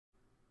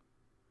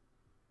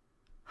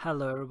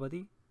Hello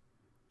everybody.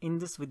 In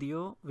this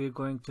video we're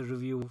going to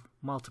review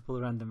multiple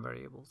random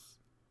variables.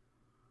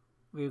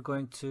 We're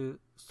going to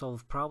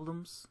solve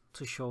problems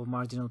to show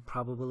marginal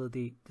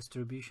probability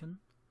distribution,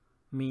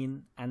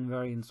 mean and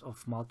variance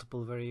of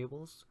multiple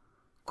variables,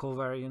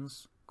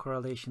 covariance,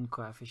 correlation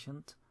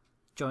coefficient,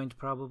 joint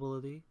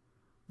probability.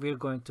 We're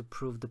going to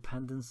prove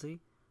dependency,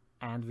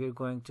 and we're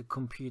going to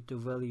compute the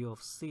value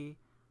of C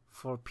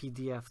for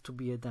PDF to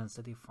be a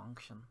density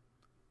function.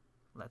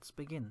 Let's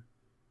begin.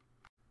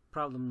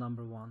 Problem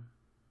number 1.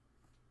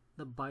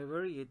 The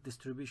bivariate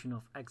distribution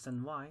of x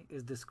and y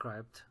is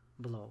described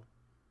below.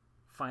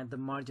 Find the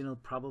marginal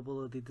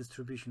probability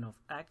distribution of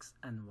x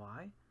and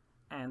y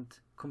and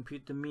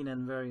compute the mean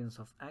and variance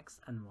of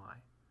x and y.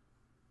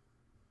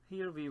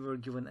 Here we were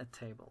given a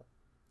table.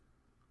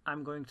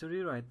 I'm going to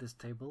rewrite this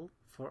table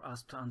for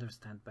us to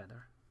understand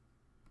better.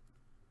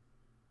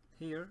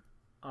 Here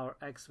our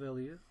x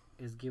value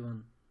is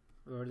given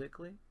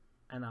vertically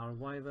and our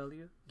y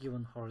value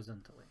given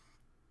horizontally.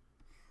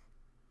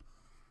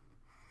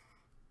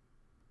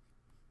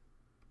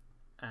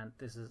 And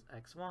this is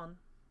x1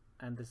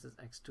 and this is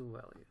x2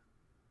 value,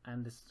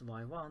 and this is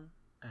y1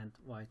 and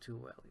y2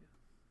 value.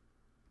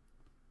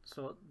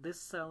 So this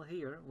cell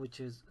here, which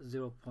is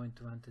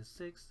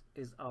 0.26,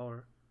 is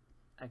our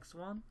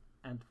x1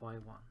 and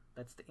y1.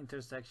 That's the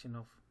intersection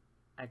of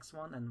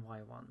x1 and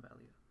y1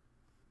 value.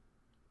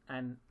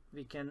 And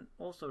we can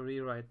also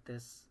rewrite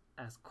this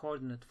as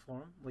coordinate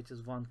form, which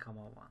is 1,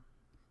 1,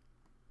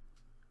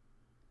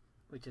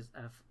 which is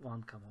f1,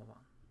 1.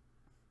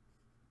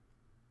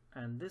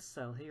 And this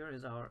cell here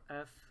is our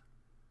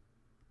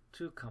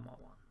f2, 1,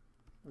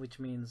 which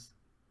means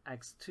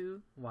x2,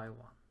 y1.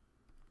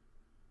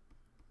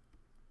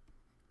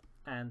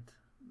 And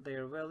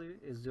their value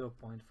is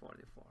 0.44.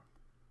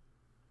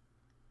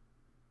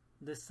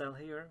 This cell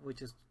here,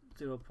 which is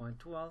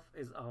 0.12,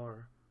 is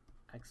our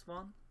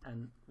x1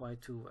 and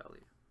y2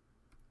 value.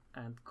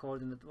 And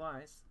coordinate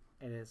wise,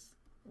 it is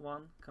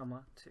 1,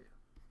 2.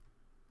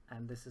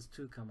 And this is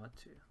 2,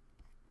 2.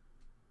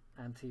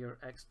 And here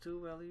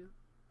x2 value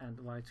and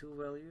y2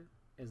 value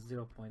is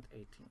 0.18.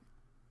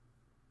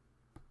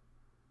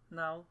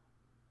 Now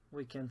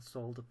we can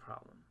solve the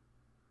problem.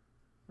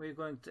 We're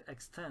going to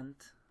extend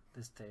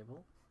this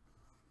table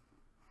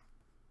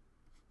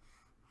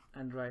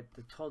and write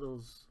the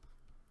totals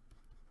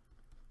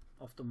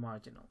of the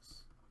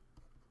marginals,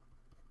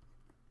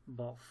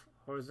 both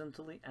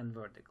horizontally and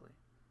vertically.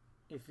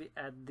 If we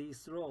add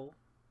this row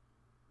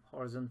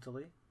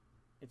horizontally,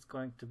 it's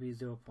going to be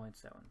 0.70.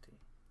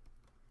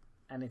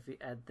 And if we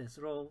add this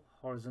row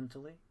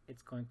horizontally,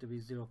 it's going to be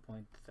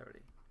 0.30.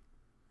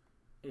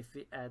 If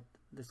we add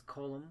this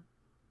column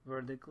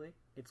vertically,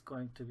 it's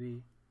going to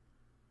be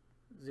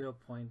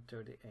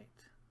 0.38.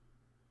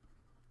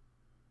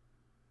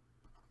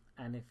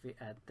 And if we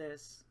add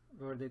this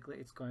vertically,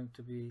 it's going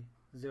to be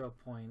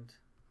 0.62.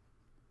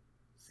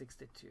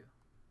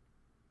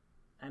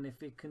 And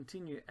if we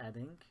continue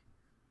adding,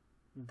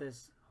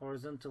 this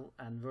horizontal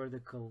and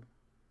vertical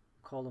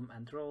column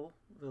and row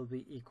will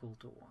be equal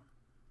to 1.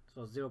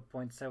 So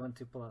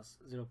 0.70 plus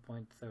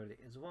 0.30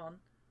 is 1,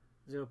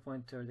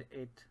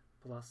 0.38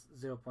 plus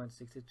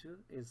 0.62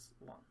 is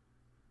 1.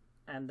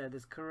 And that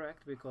is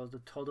correct because the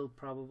total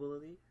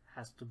probability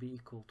has to be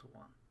equal to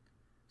 1.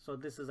 So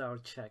this is our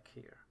check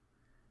here.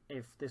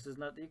 If this is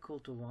not equal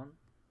to 1,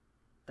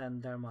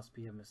 then there must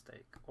be a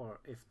mistake.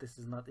 Or if this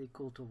is not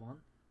equal to 1,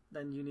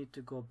 then you need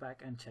to go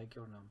back and check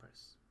your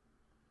numbers.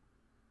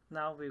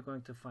 Now we're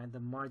going to find the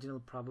marginal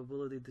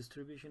probability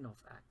distribution of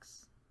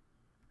x.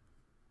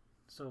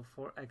 So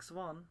for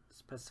x1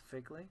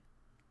 specifically,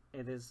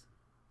 it is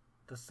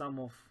the sum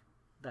of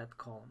that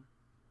column,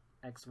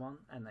 x1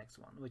 and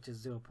x1, which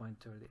is 0.38.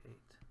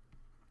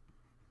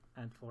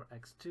 And for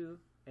x2,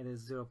 it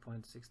is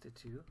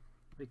 0.62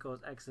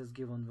 because x is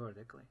given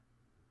vertically.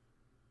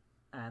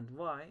 And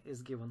y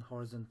is given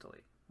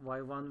horizontally.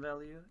 y1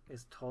 value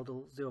is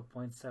total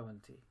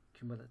 0.70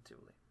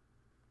 cumulatively.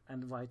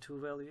 And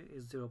y2 value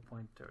is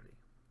 0.30.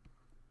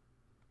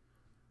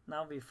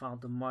 Now we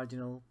found the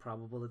marginal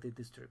probability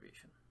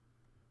distribution.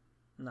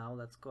 Now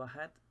let's go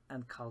ahead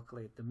and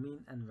calculate the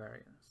mean and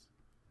variance.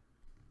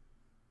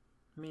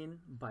 Mean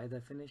by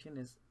definition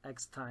is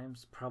x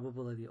times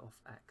probability of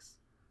x.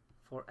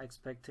 For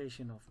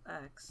expectation of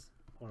x,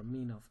 or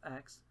mean of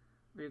x,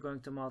 we're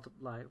going to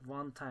multiply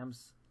 1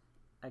 times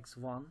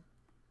x1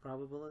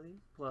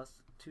 probability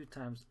plus 2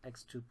 times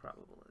x2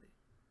 probability.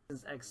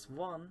 Since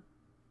x1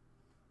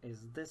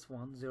 is this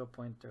one,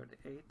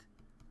 0.38,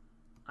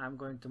 I'm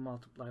going to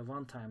multiply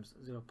 1 times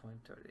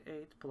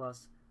 0.38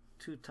 plus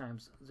 2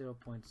 times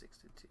 0.62,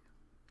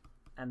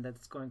 and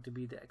that's going to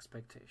be the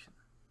expectation.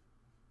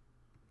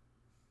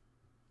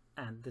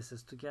 And this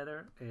is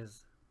together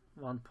is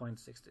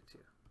 1.62.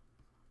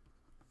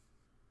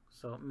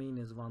 So mean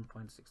is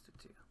 1.62.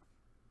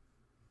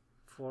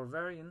 For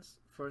variance,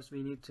 first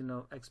we need to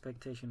know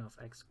expectation of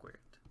x squared.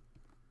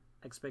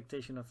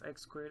 Expectation of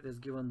x squared is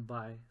given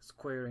by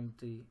squaring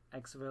the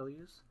x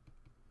values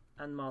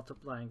and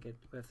multiplying it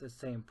with the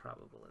same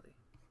probability.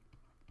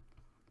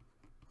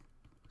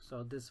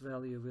 So this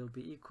value will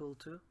be equal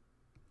to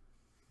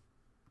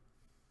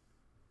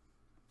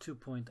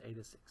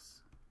 2.86.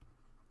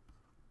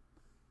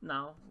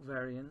 Now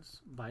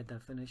variance by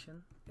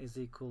definition is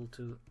equal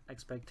to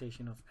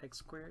expectation of x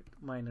squared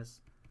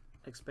minus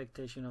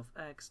expectation of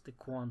x, the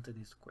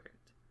quantity squared,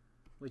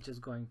 which is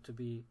going to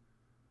be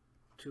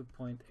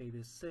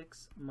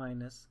 2.86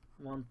 minus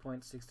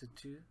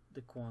 1.62,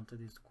 the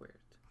quantity squared,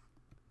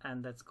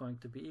 and that's going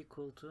to be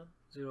equal to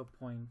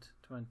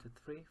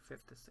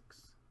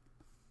 0.2356.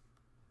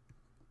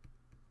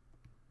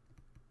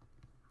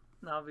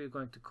 Now we're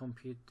going to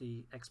compute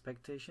the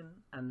expectation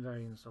and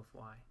variance of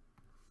y.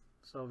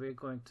 So we're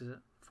going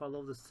to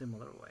follow the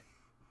similar way.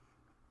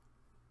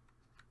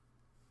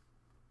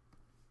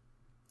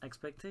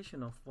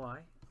 Expectation of y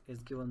is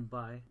given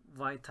by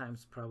y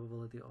times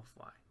probability of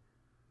y,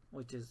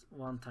 which is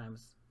 1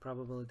 times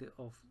probability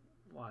of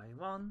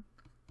y1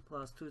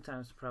 plus 2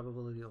 times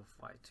probability of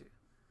y2.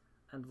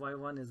 And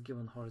y1 is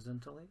given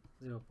horizontally,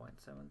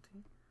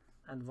 0.70,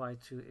 and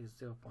y2 is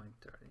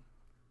 0.30.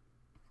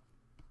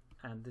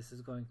 And this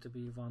is going to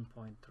be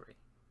 1.3.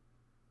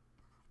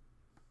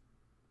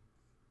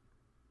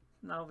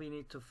 Now we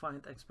need to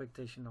find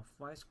expectation of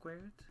y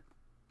squared,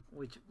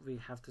 which we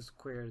have to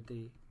square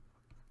the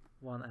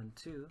 1 and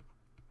 2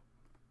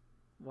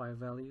 y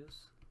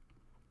values,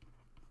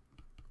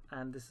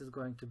 and this is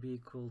going to be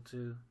equal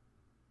to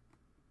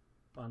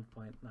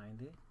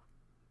 1.90,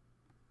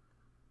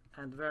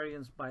 and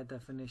variance by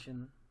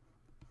definition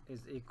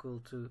is equal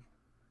to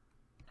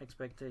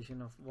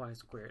expectation of y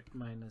squared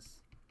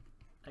minus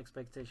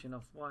expectation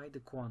of y, the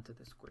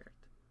quantity squared.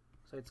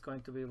 So it's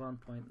going to be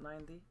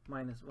 1.90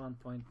 minus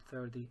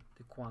 1.30,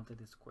 the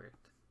quantity squared.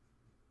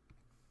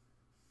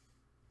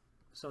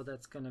 So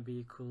that's going to be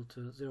equal to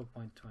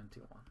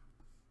 0.21.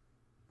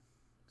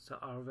 So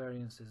our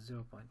variance is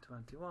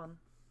 0.21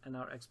 and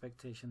our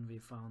expectation we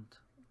found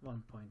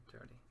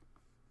 1.30.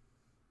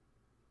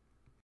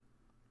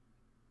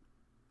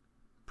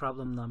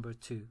 Problem number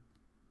 2.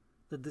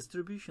 The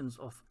distributions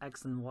of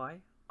x and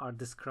y are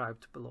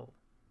described below.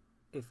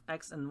 If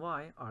x and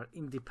y are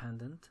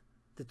independent,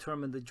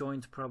 determine the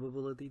joint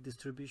probability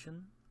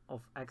distribution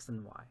of x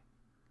and y.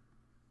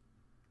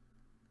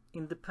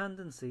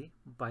 Independency,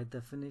 by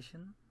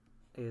definition,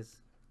 is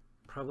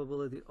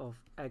probability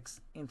of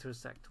x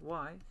intersect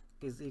y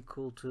is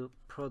equal to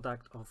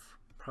product of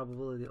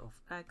probability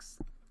of x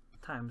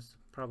times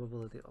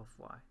probability of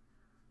y.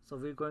 So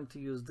we're going to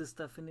use this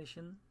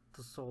definition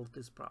to solve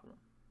this problem.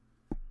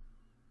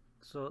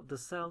 So the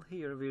cell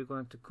here we're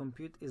going to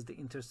compute is the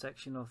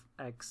intersection of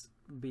x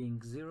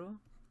being 0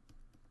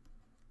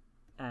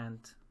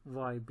 and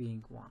y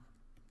being 1.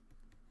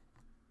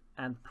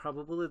 And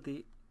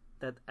probability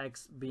that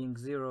x being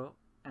 0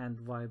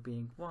 and y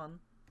being 1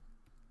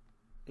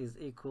 is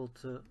equal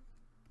to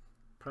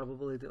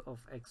probability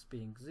of x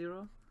being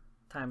 0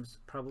 times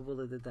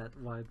probability that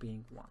y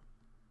being 1.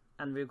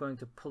 And we're going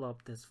to pull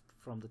up this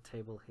from the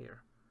table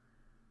here.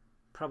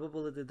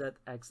 Probability that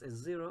x is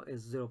 0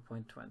 is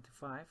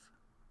 0.25,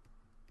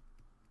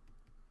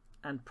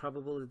 and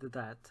probability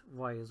that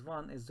y is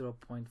 1 is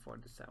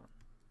 0.47.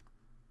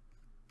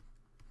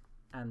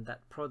 And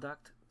that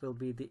product will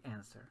be the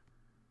answer.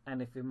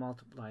 And if we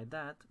multiply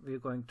that, we're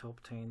going to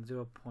obtain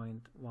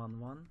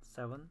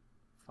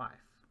 0.1175.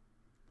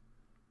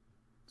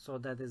 So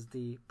that is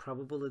the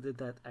probability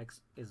that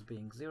x is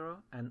being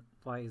 0 and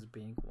y is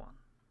being 1.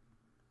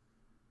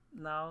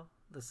 Now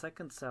the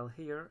second cell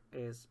here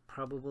is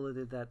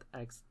probability that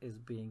x is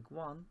being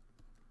 1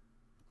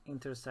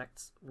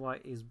 intersects y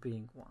is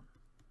being 1.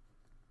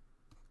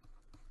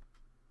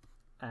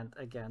 And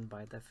again,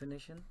 by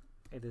definition,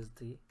 it is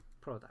the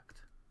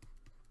product.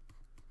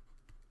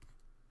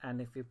 And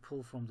if we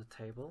pull from the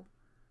table,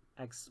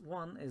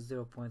 x1 is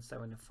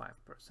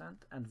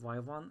 0.75% and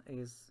y1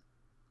 is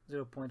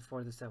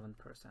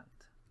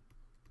 0.47%.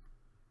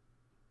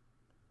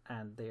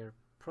 And their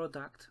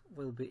product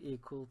will be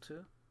equal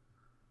to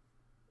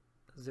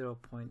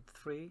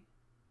 0.3525.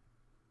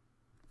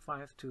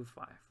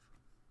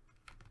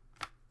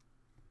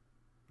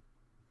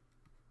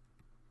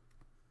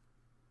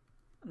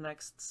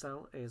 Next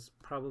cell is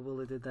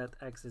probability that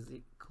x is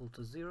equal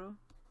to 0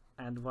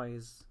 and y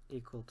is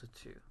equal to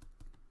 2.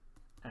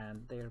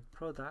 And their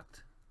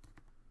product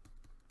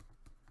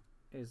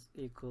is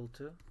equal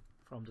to,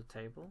 from the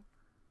table,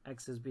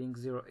 x is being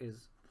 0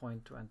 is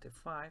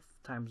 0.25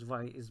 times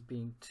y is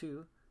being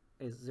 2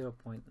 is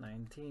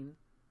 0.19,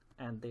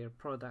 and their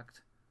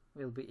product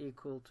will be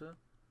equal to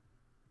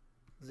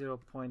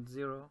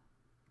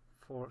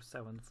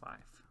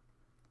 0.0475.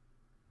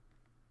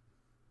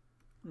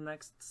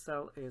 Next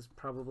cell is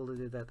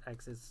probability that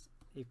x is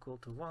equal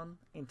to 1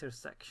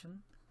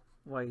 intersection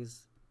y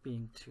is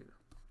being 2,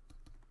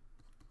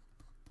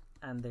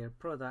 and their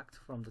product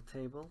from the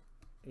table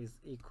is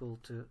equal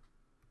to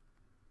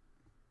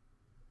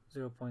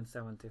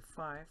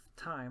 0.75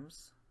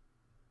 times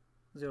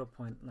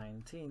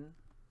 0.19,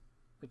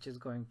 which is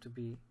going to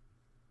be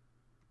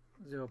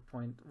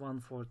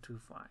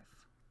 0.1425.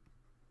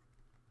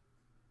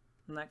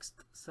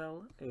 Next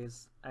cell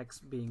is x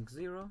being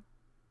 0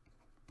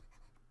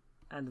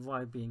 and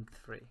y being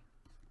 3,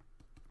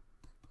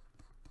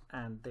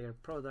 and their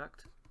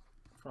product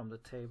from the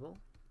table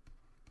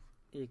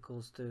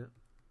equals to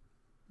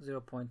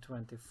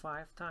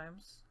 0.25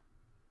 times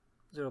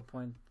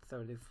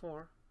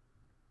 0.34,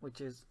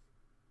 which is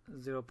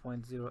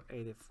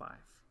 0.085,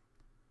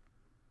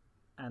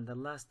 and the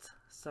last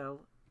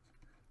cell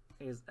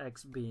is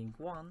x being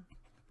 1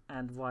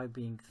 and y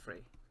being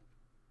 3.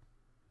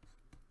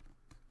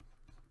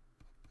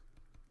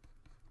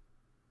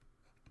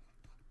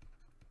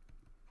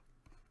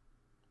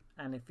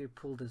 And if we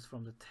pull this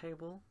from the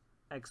table,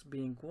 x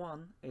being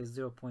 1 is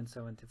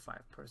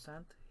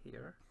 0.75%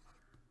 here,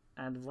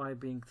 and y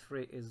being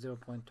 3 is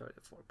 0.34%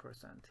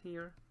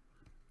 here,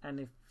 and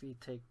if we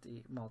take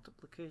the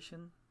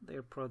multiplication,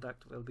 their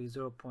product will be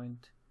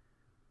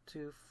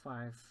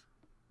 0.255.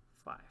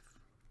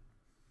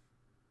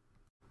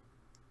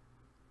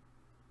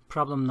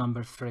 Problem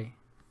number 3.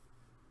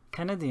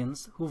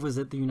 Canadians who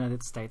visit the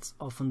United States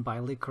often buy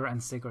liquor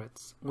and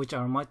cigarettes, which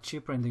are much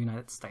cheaper in the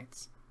United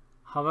States.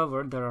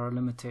 However, there are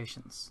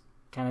limitations.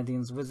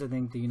 Canadians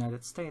visiting the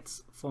United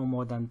States for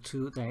more than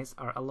 2 days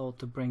are allowed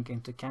to bring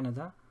into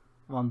Canada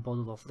 1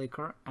 bottle of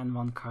liquor and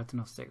 1 carton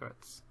of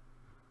cigarettes.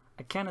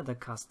 A Canada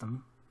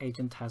custom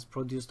agent has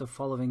produced the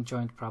following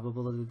joint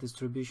probability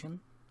distribution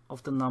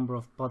of the number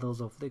of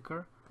bottles of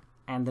liquor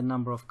and the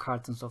number of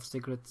cartons of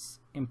cigarettes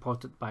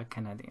imported by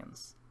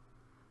Canadians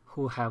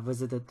who have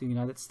visited the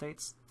United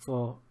States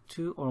for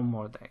 2 or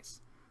more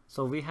days.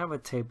 So we have a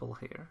table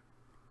here.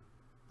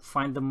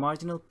 Find the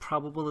marginal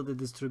probability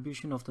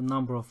distribution of the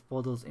number of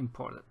bottles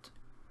imported.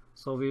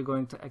 So we're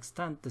going to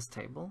extend this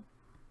table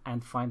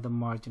and find the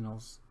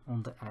marginals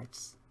on the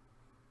edges.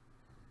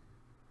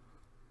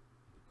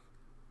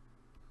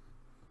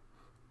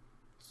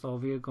 So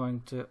we're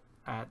going to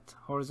add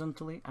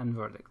horizontally and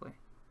vertically.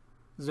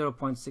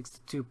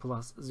 0.62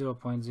 plus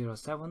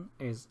 0.07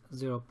 is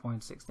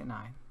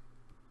 0.69.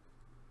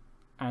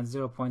 And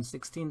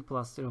 0.16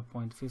 plus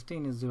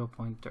 0.15 is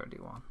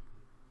 0.31.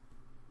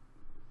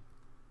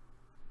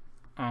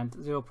 And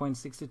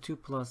 0.62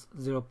 plus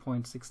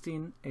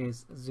 0.16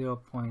 is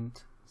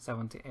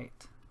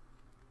 0.78.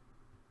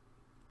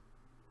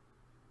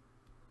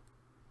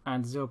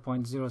 And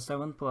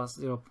 0.07 plus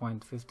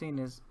 0.15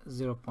 is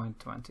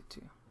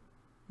 0.22.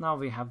 Now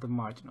we have the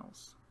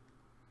marginals.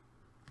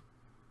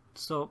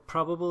 So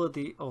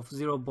probability of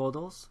 0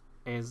 bottles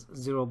is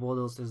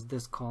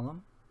this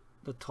column.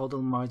 The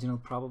total marginal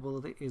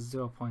probability is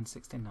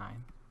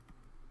 0.69.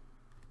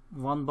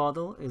 1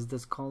 bottle is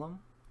this column,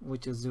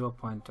 which is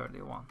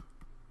 0.31.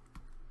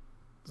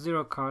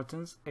 0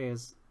 cartons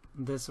is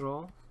this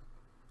row,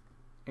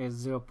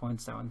 is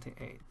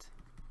 0.78.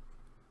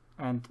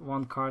 And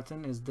 1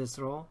 carton is this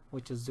row,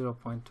 which is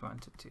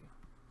 0.22.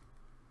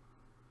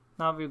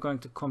 Now we're going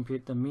to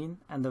compute the mean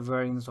and the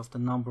variance of the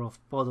number of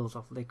bottles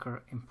of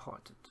liquor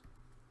imported.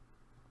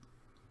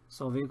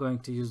 So we're going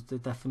to use the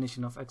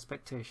definition of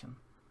expectation,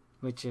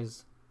 which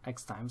is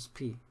x times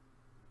p.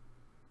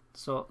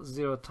 So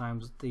 0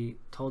 times the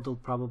total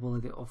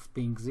probability of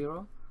being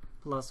 0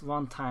 plus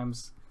 1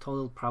 times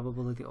total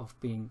probability of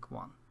being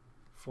 1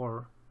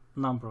 for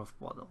number of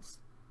bottles.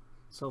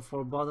 So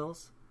for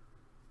bottles,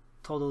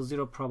 total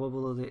 0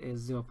 probability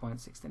is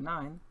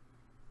 0.69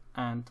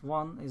 and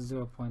 1 is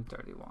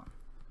 0.31.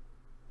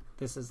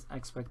 This is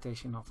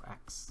expectation of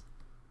x.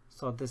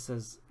 So this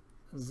is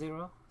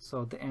 0,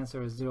 so the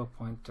answer is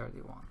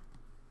 0.31.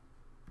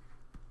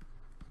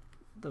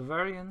 The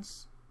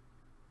variance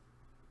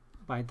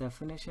by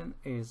definition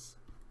is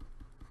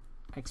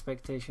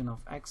expectation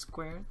of x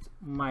squared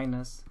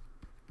minus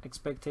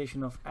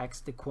expectation of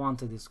x the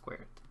quantity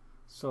squared.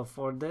 So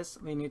for this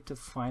we need to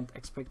find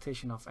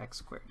expectation of x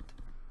squared.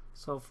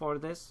 So for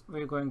this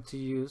we're going to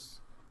use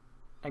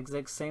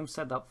exact same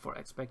setup for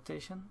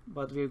expectation,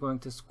 but we're going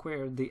to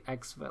square the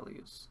x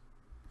values.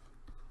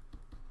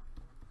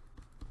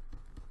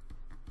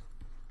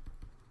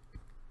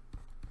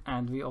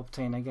 And we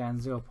obtain again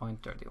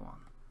 0.31.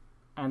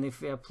 And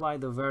if we apply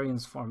the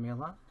variance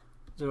formula,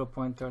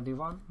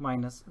 0.31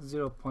 minus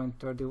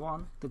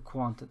 0.31 the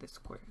quantity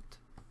squared.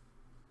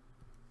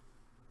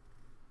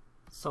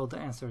 So the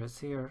answer is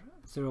here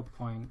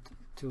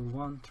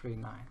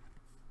 0.2139.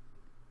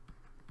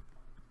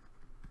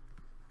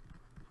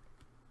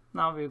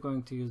 Now we're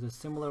going to use a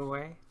similar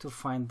way to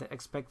find the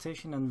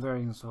expectation and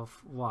variance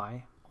of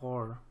y,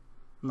 or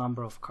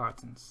number of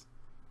cartons.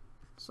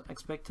 So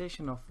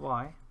expectation of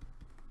y,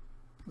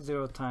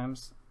 0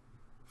 times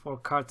for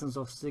cartons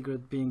of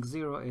cigarette being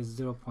 0 is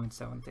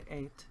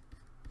 0.78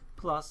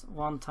 plus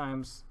 1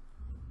 times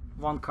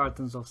 1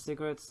 cartons of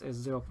cigarettes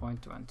is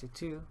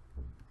 0.22.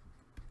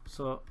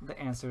 So the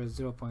answer is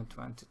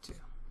 0.22.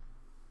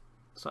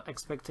 So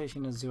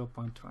expectation is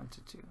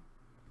 0.22.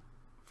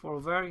 For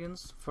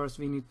variance, first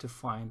we need to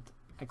find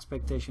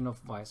expectation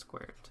of y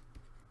squared,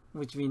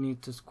 which we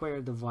need to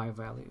square the y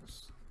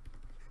values.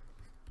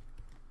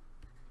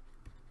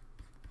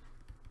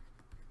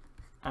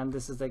 And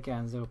this is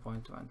again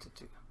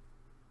 0.22.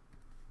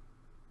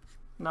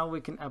 Now we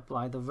can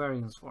apply the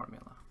variance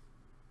formula.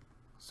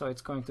 So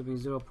it's going to be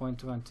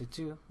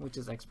 0.22, which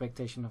is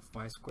expectation of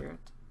y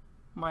squared,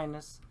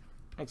 minus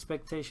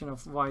expectation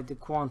of y the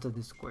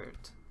quantity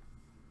squared,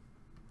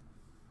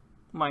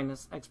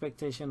 minus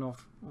expectation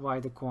of y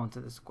the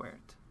quantity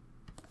squared.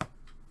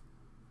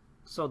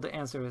 So the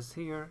answer is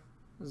here,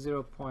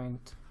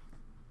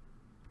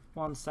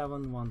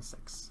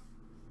 0.1716.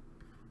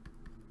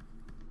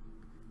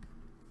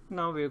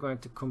 Now we are going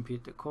to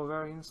compute the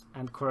covariance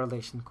and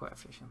correlation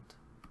coefficient.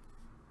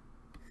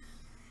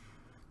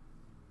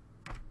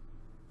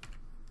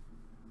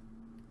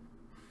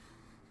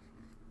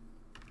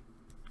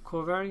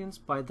 Covariance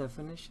by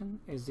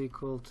definition is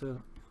equal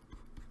to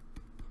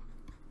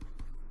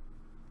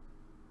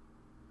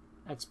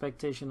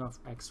expectation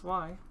of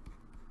xy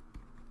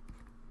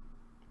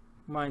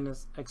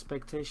minus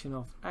expectation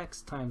of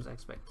x times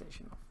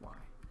expectation of y.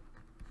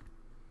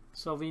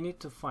 So we need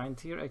to find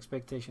here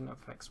expectation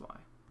of xy.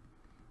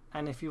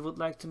 And if you would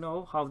like to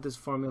know how this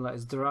formula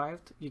is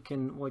derived, you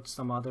can watch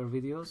some other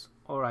videos,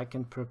 or I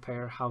can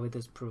prepare how it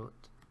is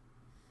proved.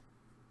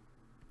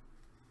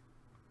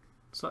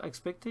 So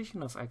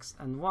expectation of x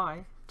and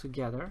y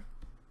together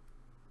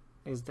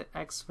is the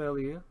x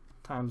value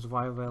times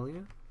y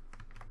value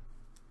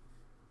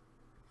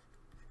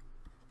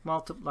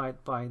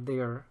multiplied by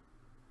their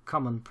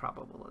common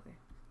probability.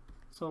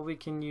 So we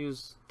can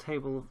use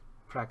table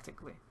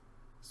practically.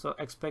 So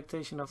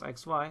expectation of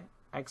xy,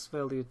 x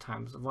value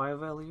times y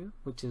value,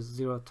 which is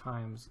 0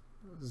 times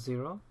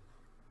 0,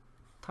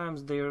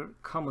 times their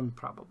common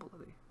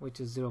probability,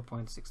 which is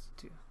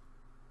 0.62.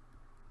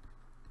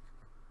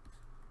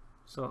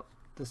 So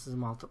this is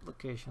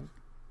multiplication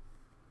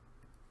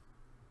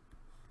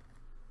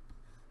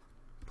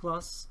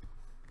plus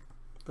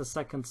the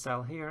second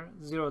cell here,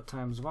 0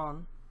 times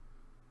 1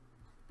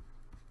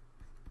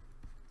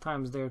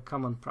 times their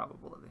common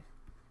probability,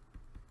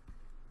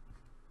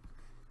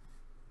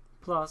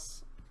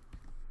 plus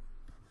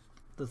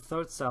the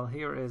third cell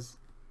here is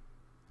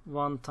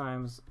 1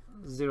 times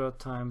 0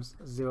 times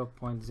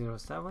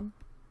 0.07,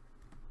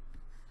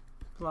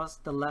 plus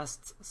the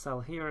last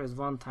cell here is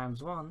 1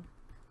 times 1,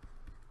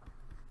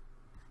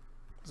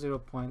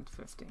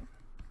 0.15.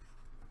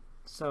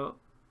 So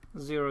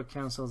 0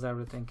 cancels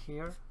everything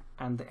here,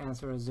 and the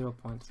answer is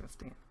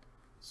 0.15.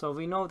 So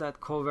we know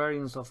that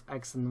covariance of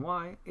x and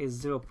y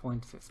is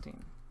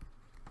 0.15.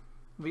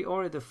 We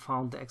already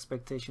found the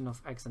expectation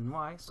of x and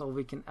y, so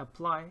we can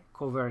apply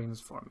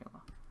covariance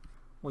formula,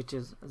 which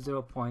is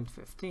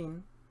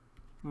 0.15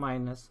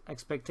 minus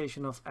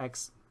expectation of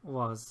x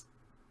was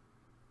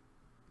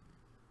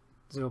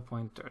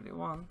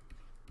 0.31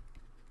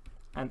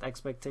 and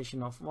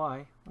expectation of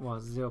y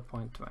was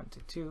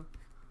 0.22,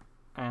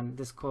 and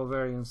this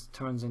covariance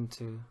turns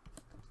into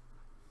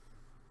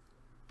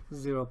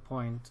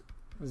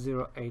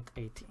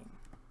 0.0818.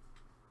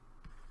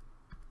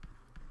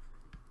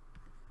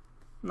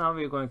 Now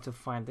we're going to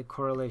find the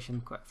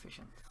correlation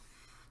coefficient.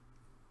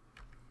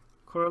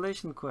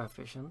 Correlation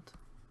coefficient,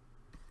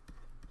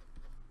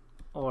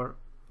 or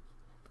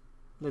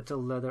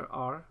little letter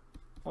r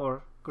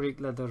or Greek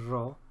letter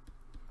rho,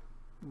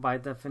 by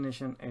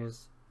definition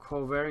is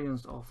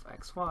covariance of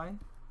xy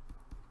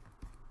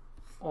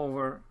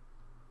over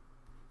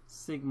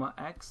sigma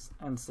x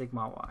and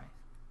sigma y,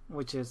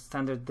 which is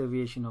standard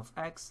deviation of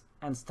x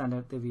and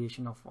standard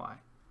deviation of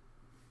y.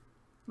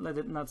 Let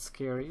it not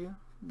scare you.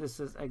 This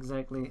is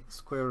exactly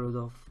square root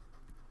of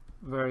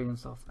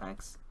variance of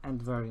x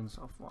and variance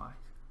of y.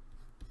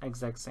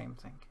 Exact same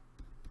thing.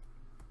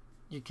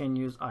 You can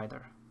use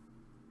either.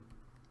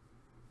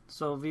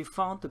 So we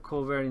found the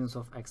covariance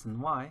of x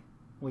and y,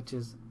 which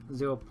is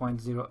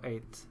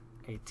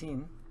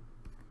 0.0818,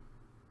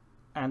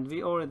 and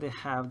we already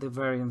have the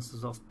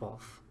variances of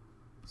both.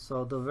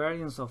 So the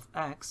variance of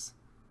x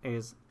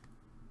is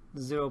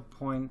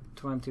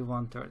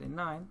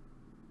 0.2139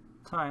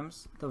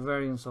 times the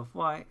variance of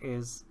y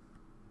is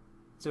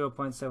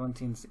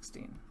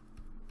 0.1716.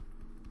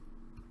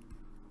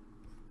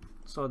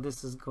 So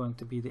this is going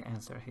to be the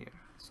answer here.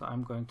 So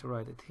I'm going to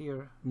write it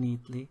here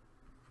neatly,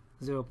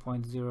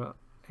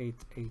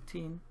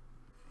 0.0818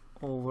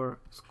 over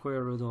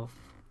square root of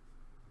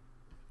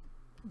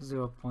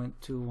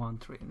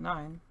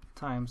 0.2139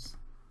 times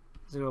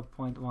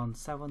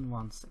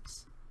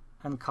 0.1716,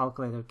 and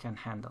calculator can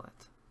handle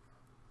it.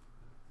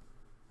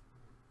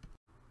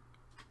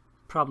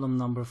 Problem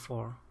number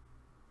 4.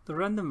 The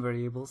random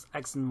variables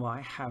x and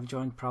y have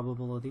joint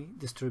probability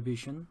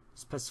distribution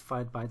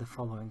specified by the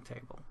following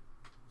table.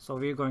 So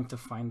we're going to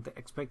find the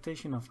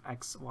expectation of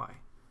xy.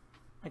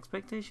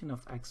 Expectation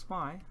of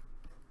xy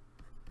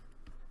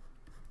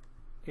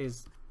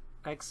is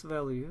x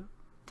value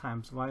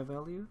times y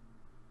value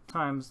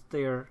times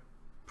their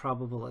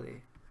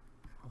probability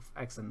of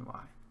x and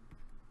y.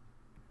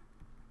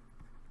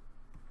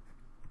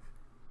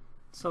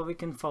 So we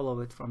can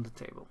follow it from the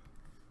table.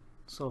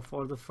 So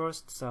for the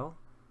first cell,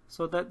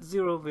 so that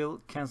 0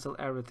 will cancel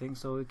everything,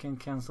 so we can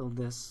cancel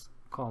this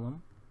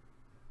column,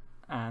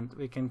 and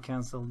we can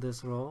cancel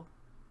this row,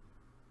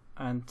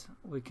 and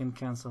we can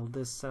cancel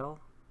this cell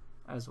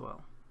as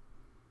well.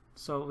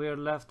 So we are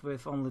left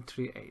with only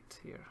 3, 8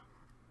 here.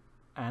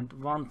 and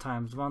 1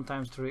 times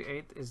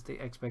 3/8 is the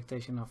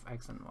expectation of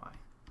x and y.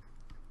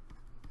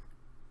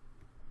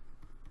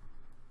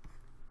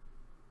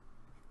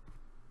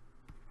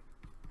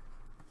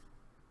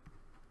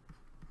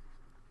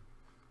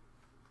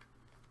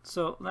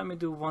 So let me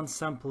do one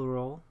sample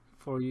row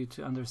for you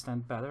to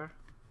understand better,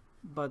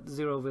 but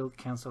 0 will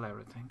cancel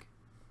everything.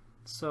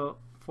 So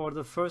for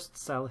the first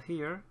cell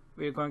here,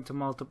 we're going to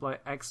multiply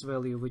x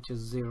value, which is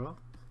 0,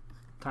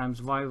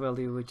 times y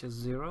value, which is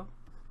 0,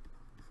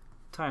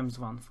 times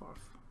 1/4,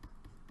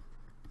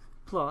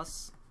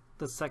 plus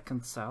the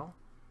second cell,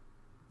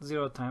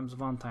 0 times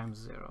 1 times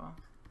 0,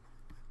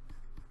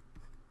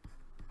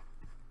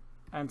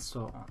 and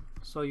so on.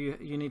 So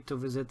you need to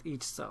visit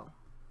each cell.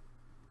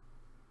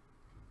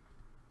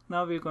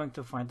 Now we're going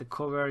to find the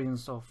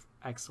covariance of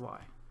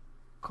xy.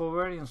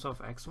 Covariance of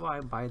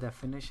xy by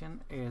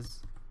definition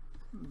is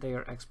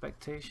their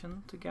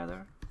expectation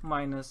together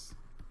minus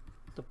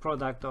the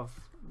product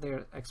of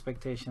their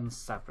expectations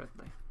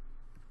separately.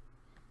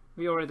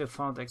 We already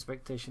found the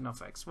expectation of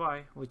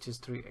xy, which is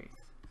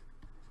 3/8.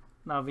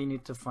 Now we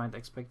need to find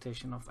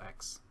expectation of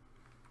x.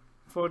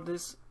 For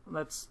this,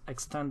 let's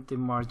extend the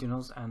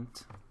marginals and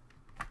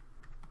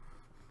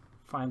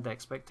find the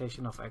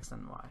expectation of x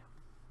and y.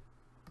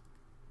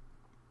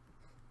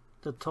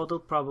 The total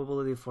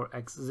probability for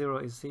x0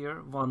 is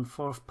here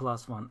 1/4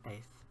 plus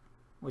 1/8,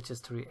 which is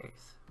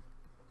 3/8.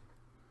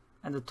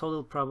 And the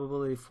total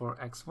probability for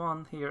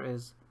x1 here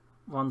is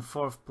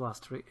 1/4 plus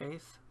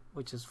 3/8,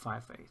 which is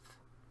 5/8.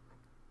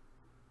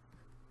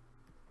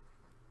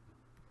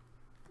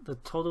 The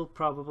total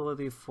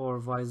probability for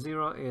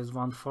y0 is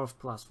 1/4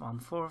 plus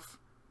 1/4,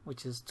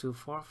 which is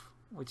 2/4,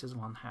 which is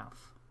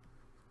 1/2.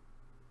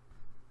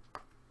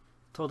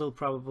 Total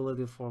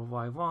probability for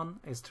y1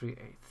 is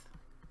 3/8.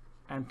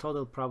 And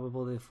total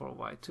probability for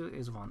y2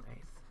 is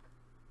 1/8.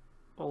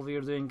 All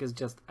we're doing is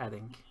just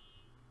adding.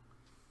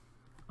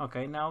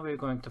 Okay, now we're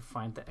going to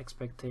find the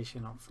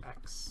expectation of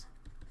x,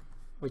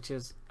 which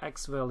is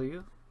x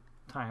value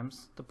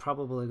times the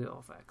probability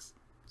of x.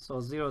 So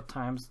 0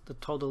 times the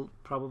total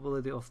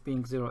probability of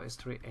being 0 is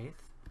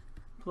 3/8,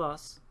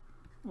 plus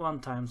 1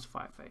 times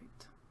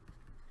 5/8.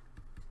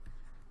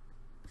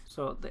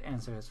 So the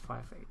answer is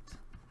 5/8.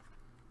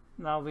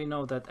 Now we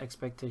know that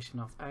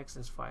expectation of x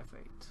is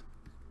 5/8.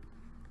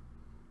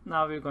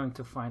 Now we're going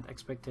to find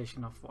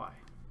expectation of y.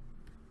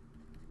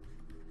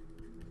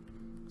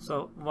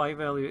 So y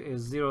value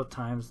is 0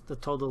 times the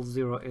total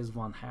 0 is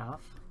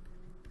 1/2,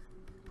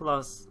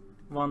 plus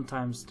 1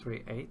 times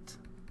 3/8,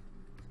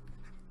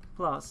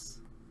 plus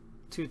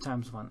 2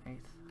 times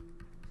 1/8.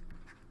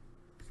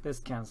 This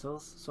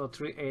cancels, so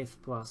 3/8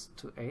 plus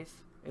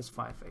 2/8 is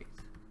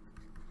 5/8.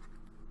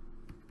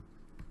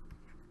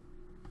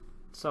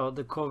 So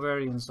the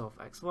covariance of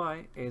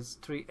xy is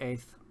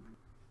 3/8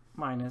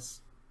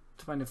 minus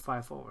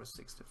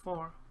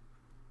 25/64,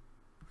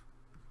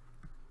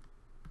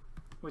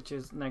 which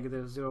is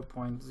negative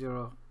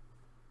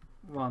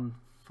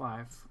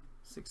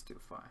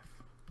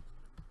 0.015625.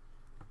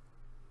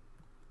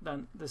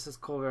 Then this is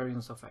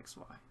covariance of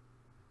xy.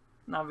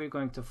 Now we're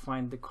going to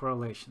find the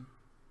correlation.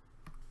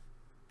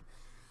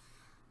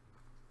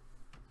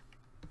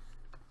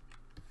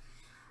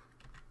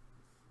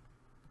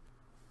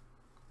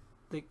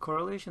 The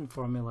correlation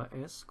formula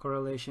is,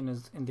 correlation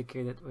is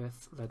indicated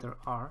with letter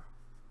R,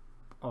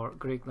 or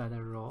Greek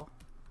letter rho,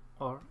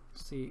 or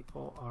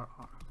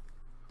CORR.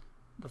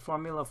 The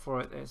formula for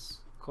it is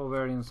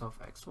covariance of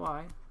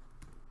xy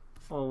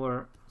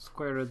over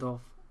square root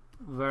of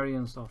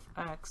variance of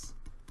x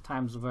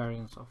times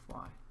variance of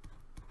y,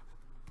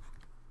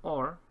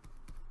 or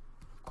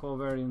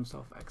covariance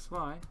of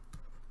xy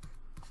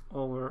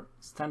over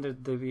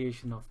standard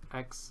deviation of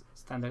x,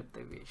 standard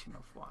deviation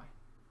of y.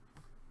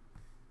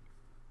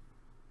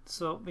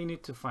 So we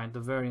need to find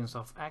the variance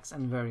of x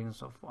and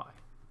variance of y.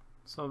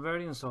 So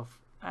variance of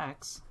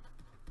x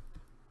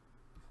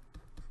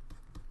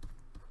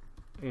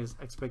is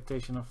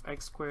expectation of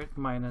x squared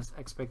minus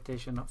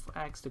expectation of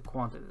x, the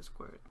quantity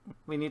squared.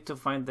 We need to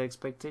find the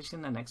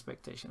expectation and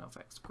expectation of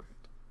x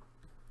squared.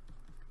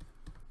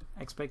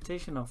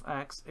 Expectation of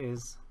x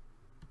is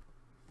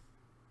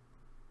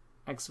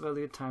x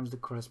value times the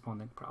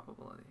corresponding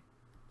probability.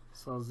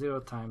 So 0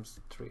 times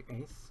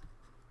 3/8,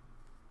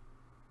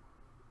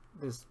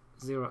 this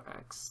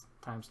 0x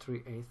times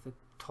 3/8, the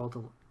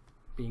total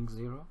being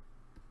 0,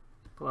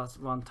 plus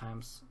 1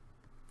 times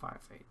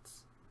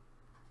 5/8.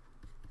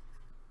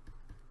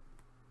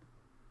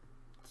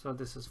 So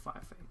this is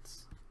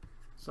 5/8.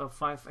 So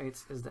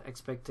 5/8 is the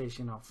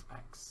expectation of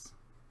x.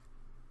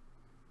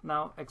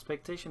 Now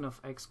expectation of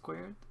x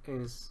squared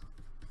is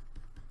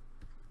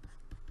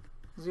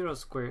 0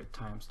 squared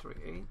times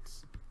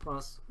 3/8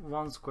 plus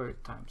 1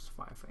 squared times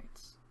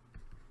 5/8.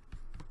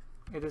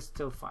 It is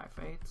still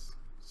 5/8.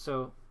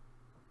 So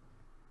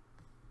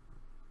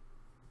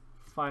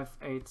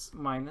 5/8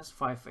 minus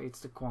 5/8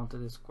 the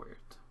quantity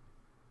squared,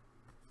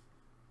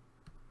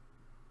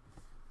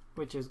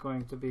 which is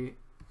going to be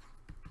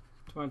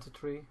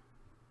 23,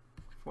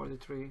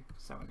 43,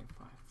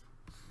 75.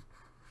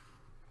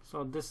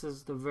 So this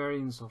is the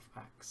variance of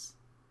x.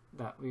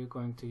 that we're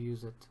going to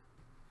use it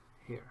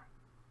here.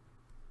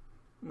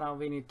 Now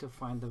we need to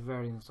find the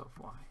variance of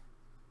y.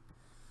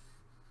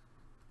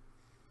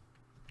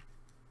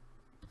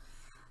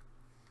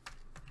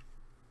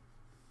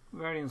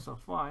 Variance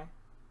of y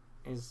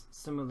is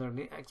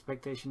similarly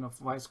expectation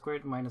of y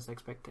squared minus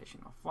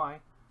expectation of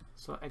y.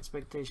 So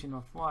expectation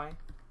of y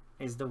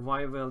is the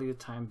y value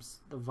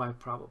times the y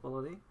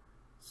probability.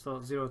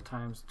 So 0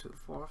 times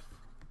 2/4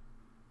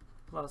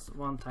 plus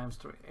 1 times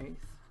 3/8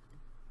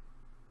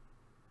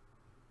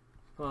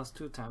 plus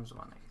 2 times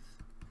 1/8,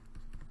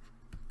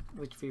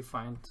 which we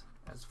find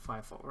as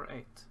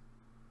 5/8.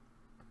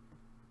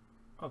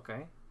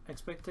 Okay,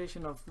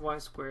 expectation of y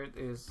squared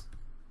is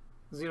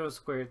 0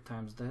 squared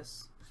times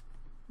this,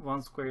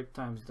 1 squared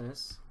times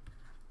this,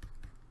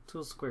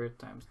 2 squared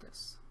times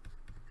this.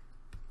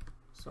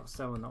 So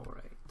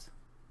 7/8.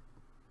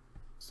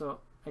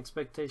 So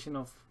expectation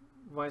of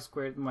y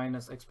squared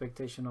minus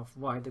expectation of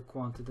y, the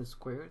quantity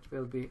squared,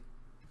 will be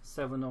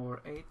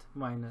 7/8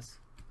 minus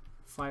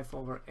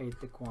 5/8,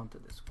 the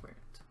quantity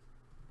squared,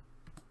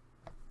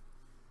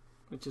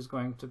 which is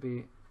going to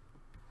be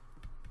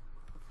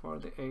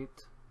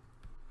 48,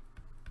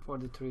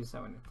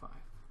 43/75.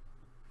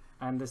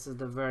 And this is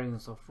the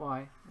variance of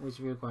y, which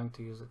we are going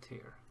to use it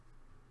here.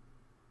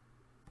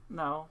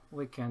 Now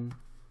we can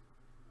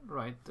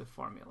write the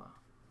formula.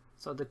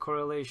 So the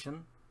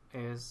correlation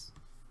is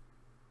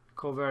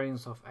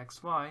covariance of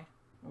xy,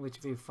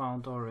 which we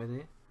found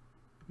already,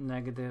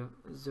 negative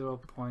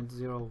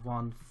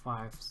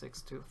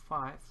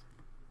 0.015625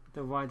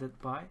 divided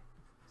by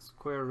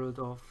square root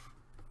of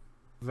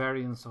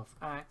variance of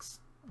x,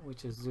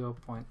 which is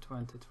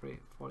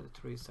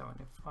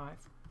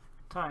 0.234375,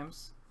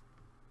 times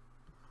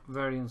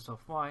variance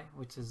of y,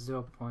 which is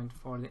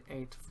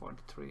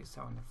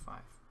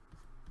 0.484375.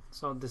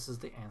 So this is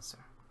the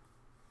answer.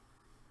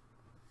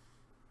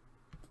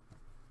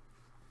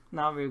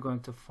 Now we're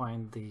going to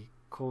find the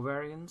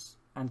covariance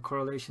and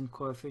correlation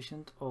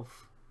coefficient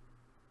of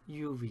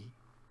UV.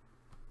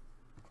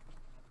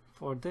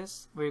 For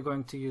this, we're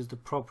going to use the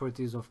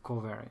properties of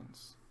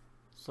covariance.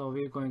 So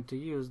we're going to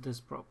use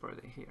this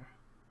property here.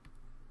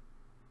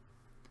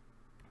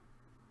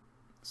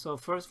 So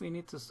first we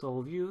need to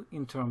solve u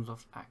in terms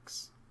of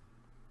x.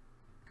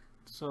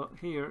 So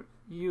here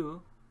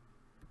u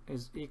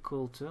is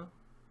equal to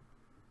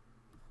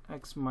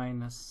x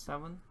minus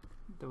 7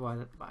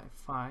 divided by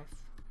 5.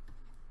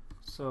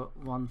 So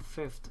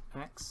 1/5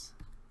 x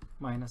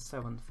minus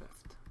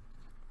 7/5.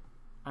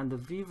 And the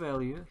v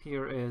value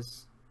here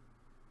is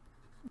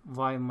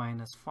y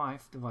minus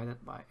 5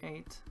 divided by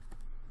 8.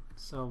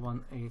 So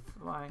 1/8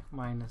 y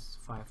minus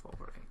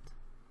 5/8.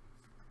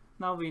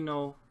 Now we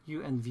know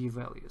u and v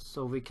values,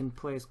 so we can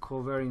place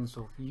covariance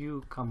of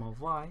u comma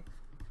y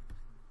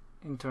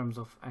in terms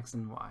of x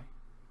and y.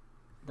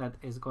 That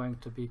is going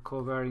to be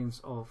covariance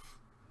of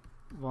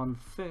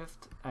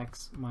 1/5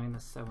 x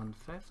minus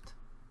 7/5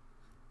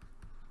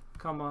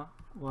 comma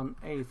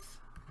 1/8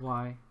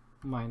 y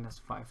minus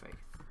 5/8.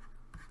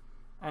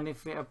 And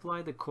if we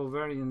apply the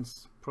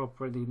covariance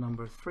property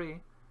number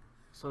 3,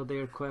 so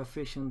their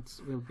coefficients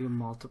will be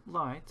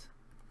multiplied,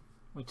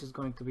 which is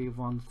going to be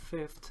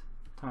 1/5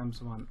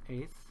 times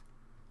 1/8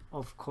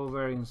 of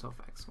covariance of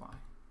xy.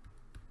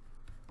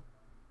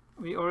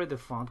 We already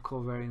found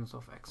covariance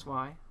of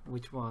xy,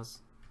 which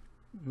was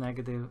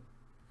negative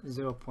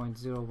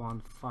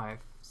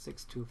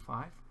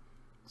 0.015625.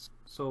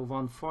 So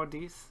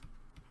 1/40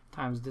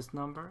 times this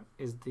number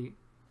is the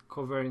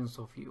covariance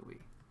of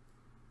UV.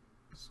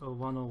 So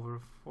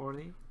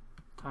 1/40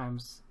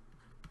 times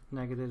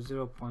negative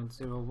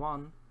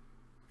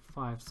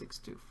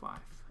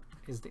 0.015625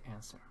 is the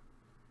answer.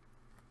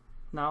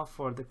 Now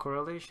for the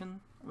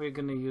correlation, we're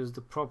going to use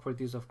the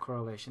properties of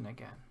correlation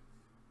again.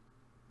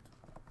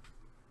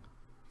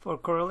 For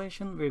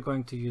correlation, we're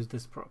going to use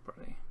this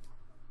property.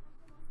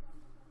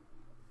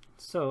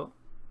 So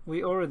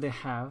we already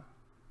have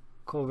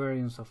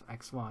covariance of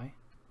xy,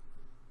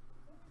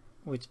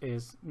 which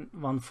is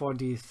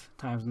 1/40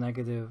 times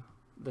negative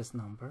this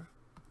number.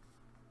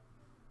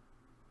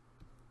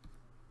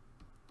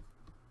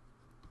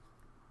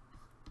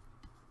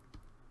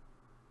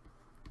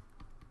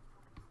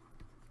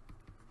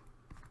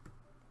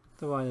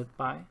 Divided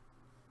by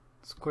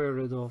square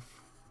root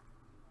of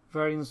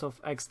variance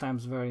of x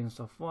times variance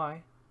of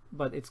y,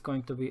 but it's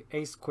going to be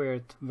a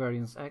squared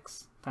variance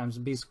x times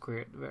b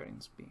squared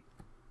variance b.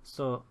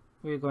 So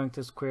we're going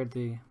to square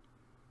the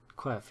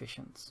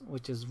coefficients,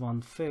 which is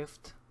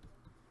 1/5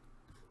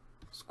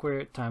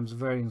 squared times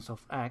variance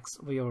of x,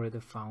 we already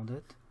found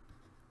it,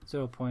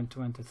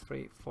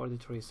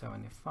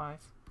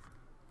 0.234375,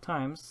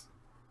 times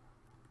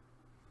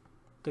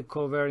the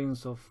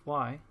covariance of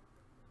y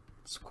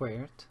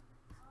squared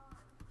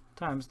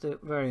times the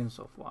variance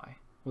of y,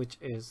 which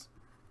is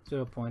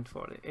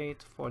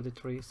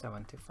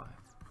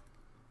 0.484375.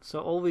 So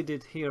all we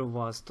did here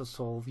was to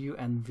solve u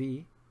and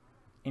v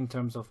in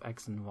terms of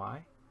x and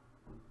y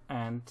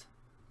and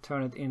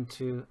turn it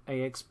into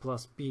ax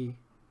plus b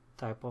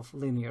type of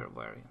linear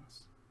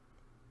variance,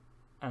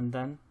 and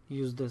then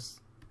use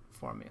this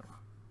formula.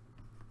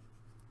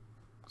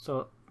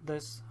 So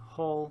this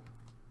whole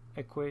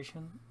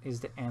equation is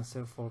the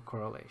answer for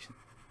correlation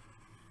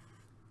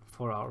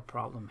for our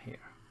problem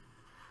here.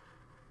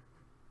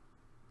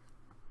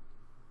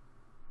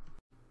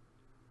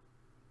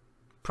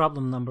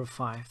 Problem number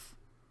 5.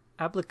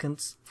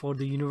 Applicants for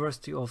the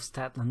University of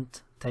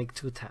Statland take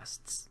 2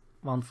 tests,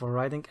 one for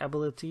writing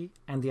ability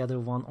and the other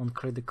one on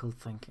critical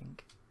thinking,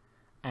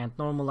 and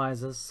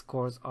normalized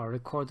scores are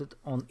recorded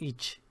on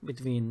each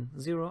between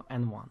 0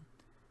 and 1.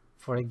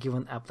 For a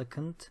given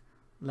applicant,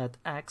 let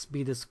X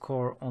be the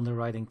score on the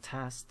writing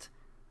test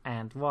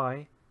and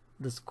Y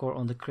the score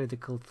on the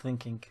critical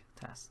thinking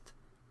test.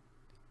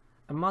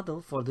 A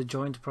model for the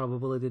joint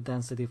probability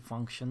density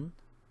function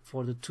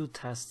for the 2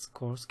 test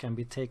scores can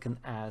be taken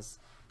as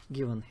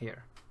given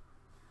here.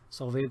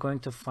 So we're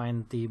going to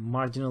find the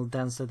marginal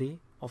density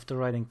of the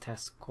writing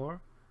test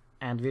score,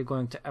 and we're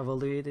going to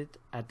evaluate it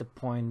at the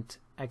point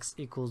X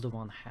equals to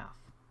 1/2.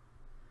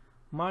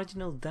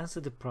 Marginal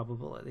density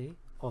probability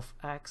of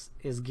X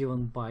is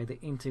given by the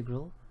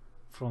integral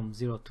from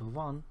 0 to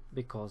 1,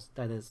 because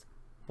that is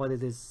what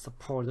it is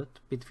supported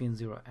between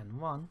 0 and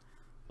 1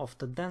 of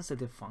the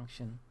density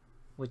function,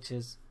 which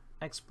is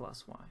x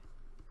plus y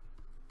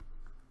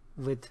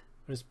with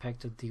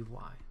respect to dy.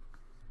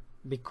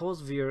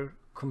 Because we are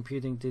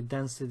computing the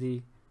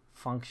density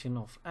function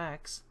of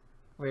X,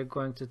 we're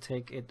going to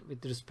take it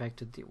with respect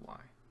to dy.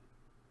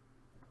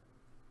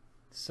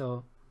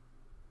 So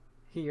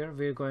here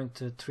we're going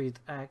to treat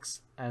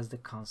X as the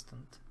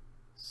constant.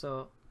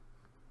 So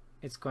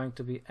it's going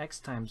to be x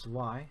times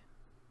y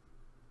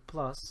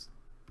plus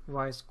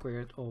y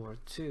squared over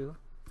 2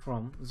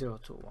 from 0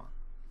 to 1.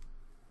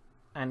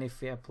 And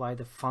if we apply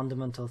the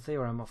fundamental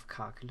theorem of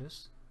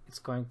calculus, it's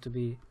going to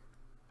be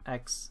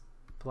x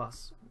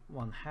plus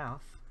 1/2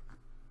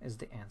 is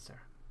the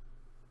answer.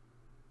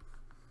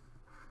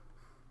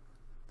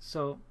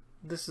 So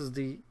this is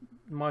the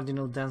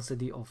marginal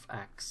density of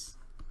X.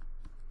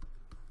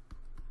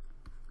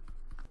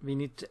 We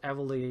need to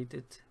evaluate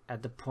it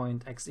at the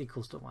point X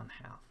equals to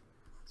 1/2.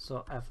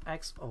 So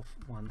fx of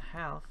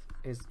 1/2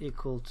 is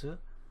equal to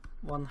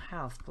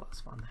 1/2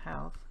 plus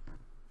 1/2,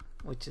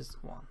 which is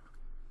 1.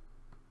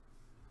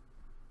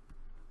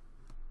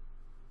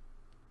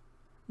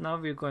 Now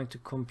we're going to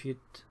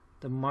compute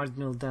the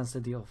marginal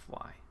density of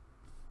y,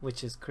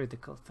 which is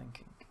critical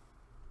thinking.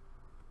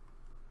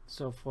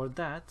 So for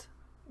that,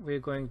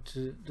 we're going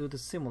to do the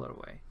similar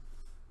way.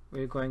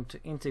 We're going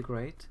to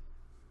integrate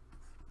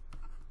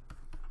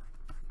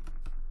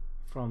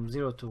from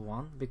 0 to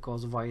 1,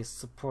 because y is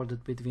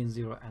supported between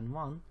 0 and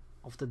 1,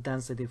 of the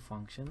density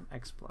function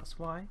x plus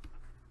y.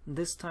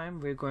 This time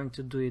we're going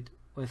to do it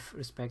with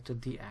respect to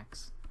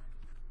dx.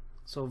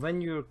 So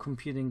when you're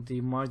computing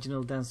the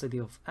marginal density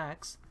of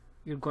X,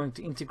 you're going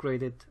to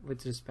integrate it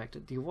with respect to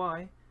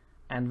dy,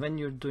 and when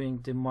you're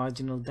doing the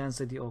marginal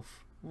density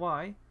of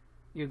y,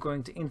 you're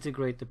going to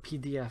integrate the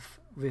PDF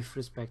with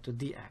respect to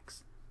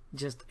dx,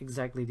 just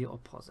exactly the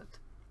opposite.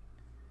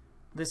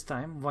 This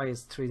time y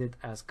is treated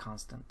as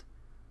constant.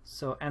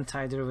 So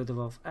antiderivative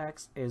of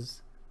x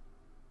is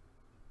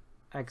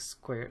x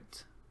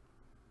squared,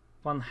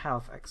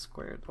 1/2 x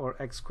squared,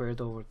 or x squared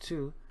over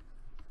 2,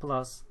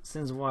 plus,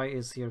 since y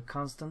is here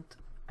constant,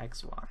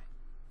 xy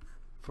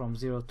from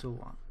 0 to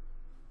 1.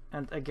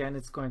 And again,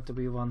 it's going to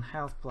be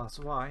 1/2 plus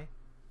y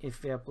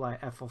if we apply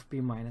f of b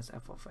minus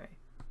f of a.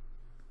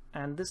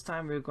 And this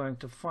time we're going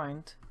to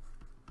find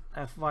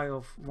fy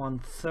of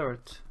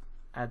 1/3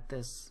 at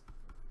this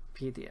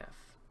PDF.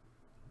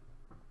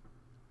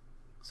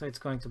 So it's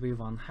going to be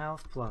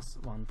 1/2 plus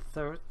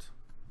 1/3,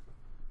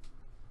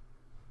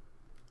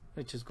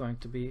 which is going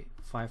to be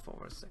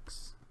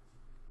 5/6.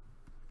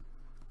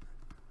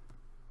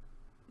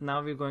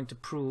 Now we're going to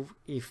prove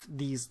if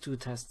these 2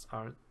 tests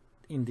are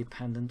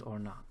independent or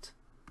not.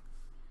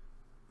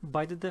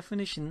 By the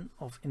definition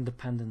of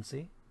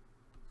independency,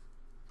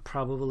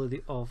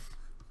 probability of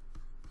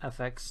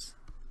fx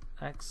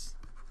x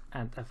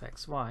and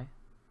fxy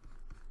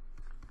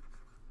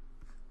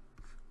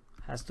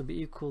has to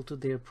be equal to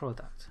their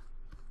product,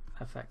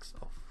 fx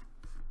of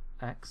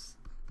x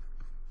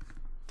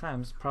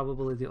times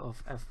probability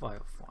of fy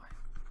of y.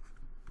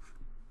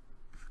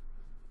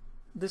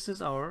 This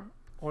is our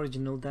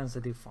original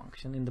density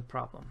function in the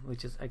problem,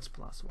 which is x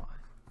plus y.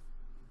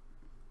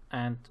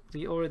 And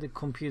we already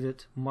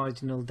computed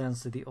marginal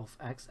density of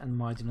x and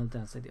marginal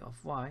density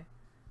of y,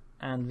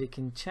 and we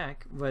can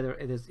check whether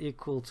it is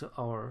equal to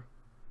our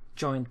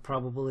joint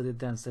probability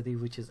density,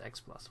 which is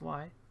x plus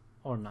y,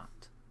 or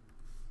not.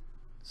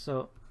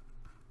 So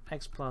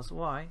x plus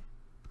y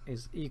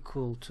is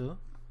equal to,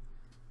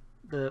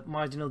 the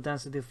marginal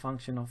density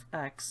function of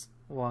x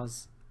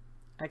was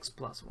x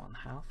plus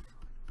 1/2,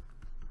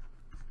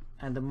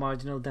 and the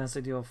marginal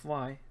density of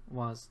y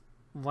was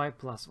y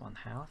plus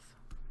 1/2.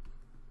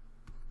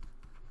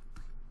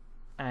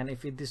 And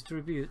if we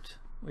distribute,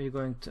 we're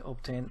going to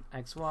obtain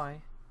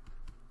xy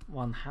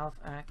 1/2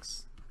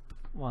 x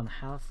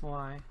 1/2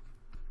 y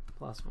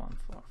plus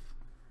 1/4.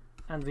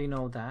 And we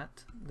know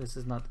that this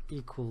is not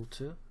equal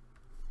to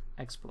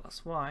x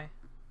plus y,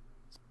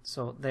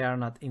 so they are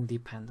not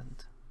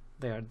independent.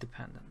 they are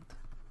dependent.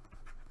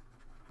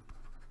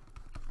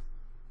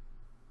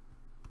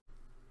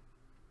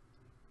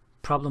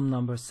 Problem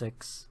number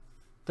 6.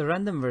 The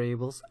random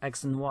variables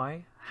x and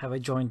y have a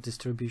joint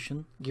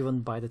distribution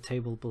given by the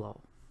table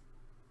below.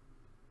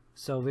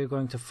 So we're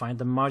going to find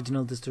the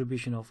marginal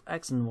distribution of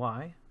x and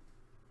y.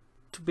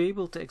 To be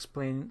able to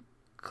explain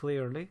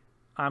clearly,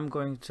 I'm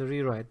going to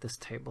rewrite this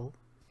table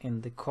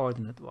in the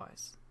coordinate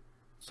wise.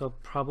 So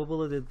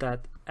probability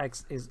that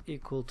x is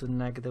equal to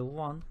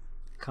 -1,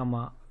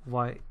 comma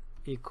y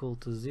equal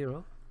to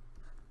 0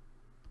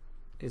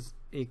 is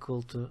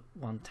equal to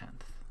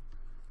 1/10.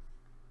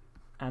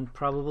 And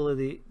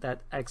probability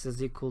that x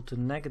is equal to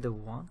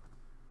 -1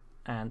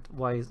 and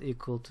y is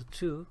equal to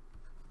 2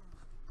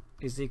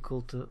 is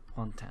equal to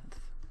 1/10.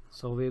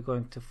 So we're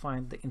going to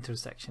find the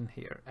intersection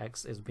here,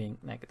 x is being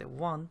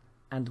 -1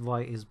 and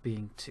y is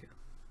being 2.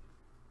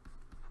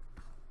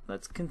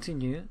 Let's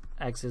continue.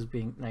 X is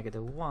being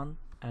 -1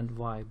 and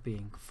y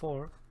being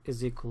 4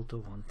 is equal to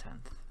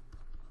 1/10.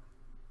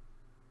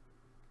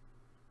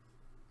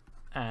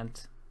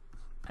 And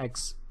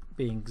x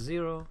being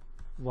 0,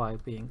 y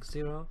being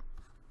 0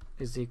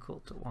 is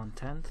equal to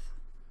 1/10.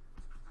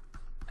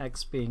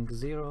 X being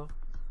 0,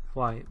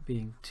 y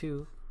being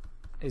 2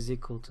 is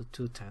equal to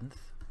 2/10.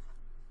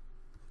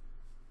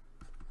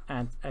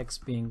 And x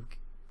being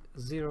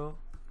 0,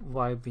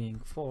 y being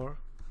 4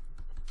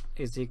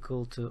 is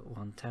equal to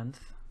 1/10.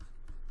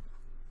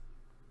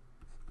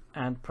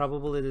 And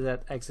probability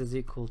that x is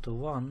equal to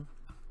 1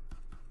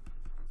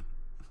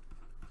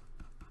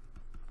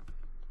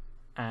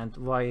 and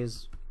y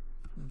is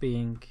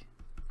being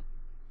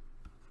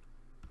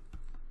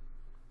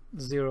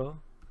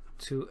 0,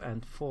 2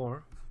 and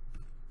 4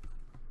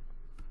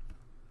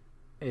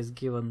 is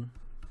given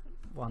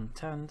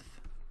 1/10,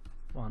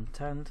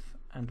 1/10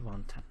 and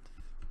 1/10.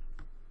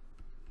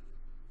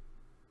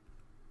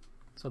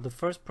 So the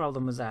first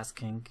problem is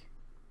asking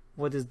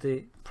what is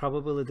the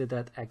probability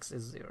that x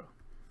is 0.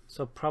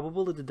 So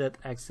probability that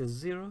x is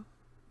 0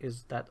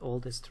 is that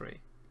old is 3.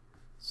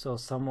 So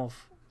sum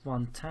of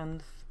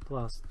 1/10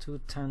 plus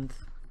 2/10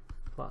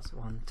 plus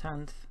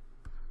 1/10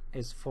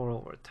 is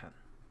 4/10.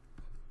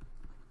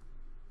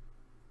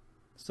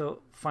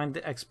 So find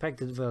the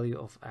expected value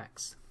of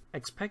x.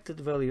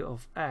 Expected value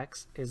of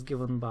x is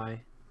given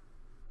by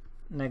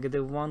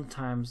 -1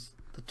 times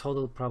the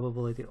total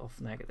probability of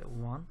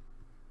 -1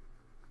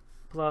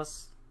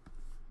 plus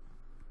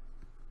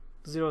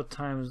 0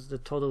 times the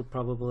total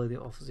probability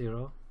of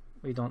 0.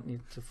 We don't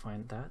need to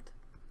find that.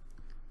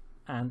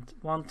 And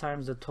 1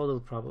 times the total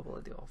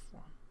probability of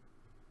 1.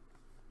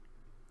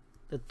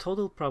 The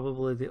total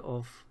probability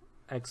of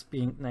x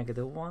being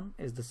 -1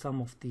 is the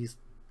sum of these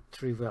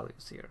three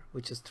values here,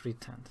 which is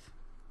 3/10.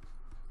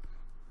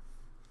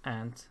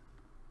 And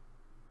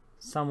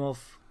sum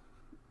of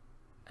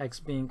x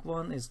being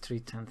 1 is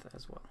 3/10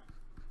 as well.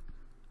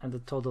 And the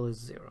total is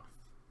 0.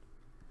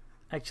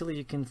 Actually,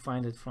 you can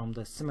find it from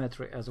the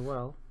symmetry as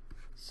well.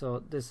 So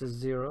this is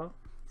 0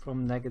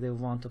 from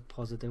 -1 to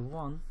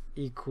 +1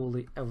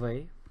 equally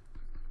away.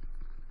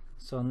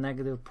 So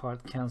negative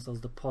part cancels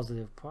the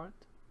positive part.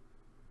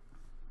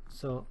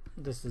 So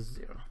this is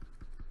 0.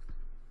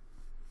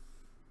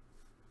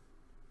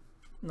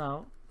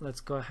 Now let's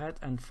go ahead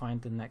and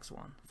find the next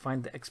one.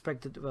 Find the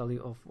expected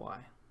value of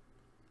y.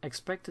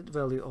 Expected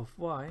value of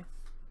y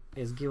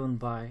is given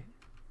by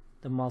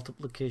the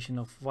multiplication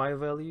of y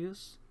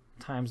values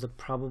times the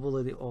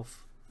probability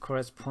of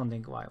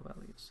corresponding y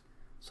values.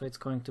 So it's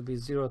going to be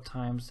 0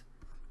 times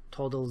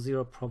total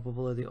 0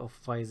 probability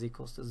of y is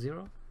equals to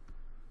 0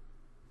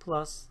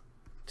 plus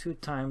 2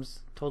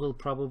 times total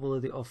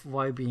probability of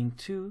y being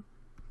 2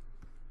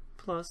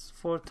 plus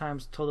 4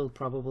 times total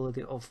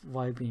probability of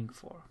y being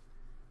 4.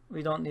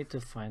 We don't need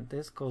to find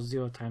this because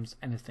 0 times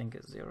anything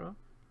is 0.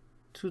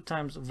 2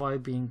 times y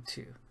being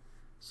 2.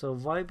 So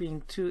y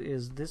being 2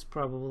 is this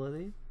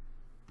probability,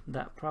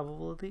 that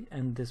probability,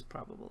 and this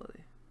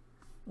probability,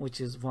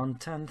 which is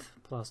 1/10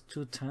 plus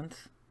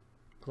 2/10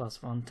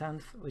 plus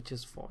 1/10, which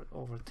is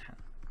 4/10.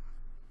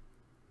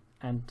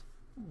 And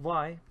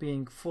y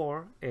being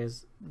 4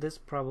 is this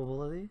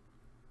probability,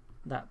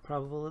 that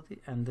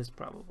probability, and this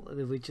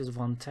probability, which is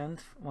 1/10,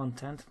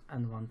 1/10,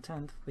 and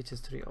 1/10, which is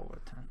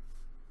 3/10.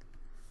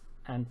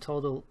 And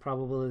total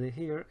probability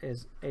here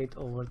is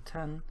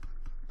 8/10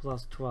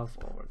 plus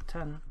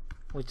 12/10,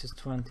 which is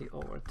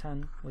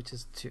 20/10, which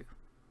is 2.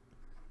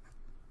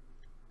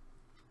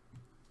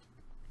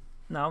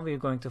 Now we're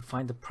going to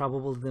find the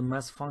probability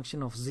mass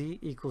function of z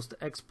equals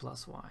to x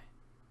plus y.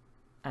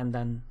 And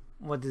then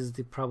what is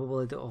the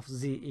probability of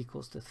z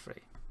equals to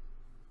 3?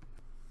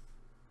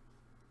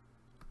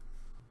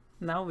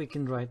 Now we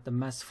can write the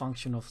mass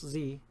function of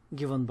z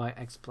given by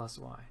x plus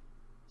y.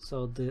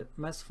 So the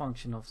mass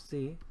function of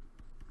z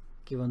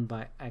given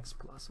by x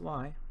plus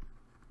y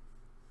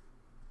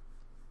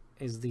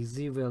is the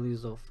z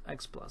values of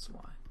x plus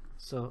y.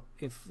 So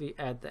if we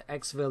add the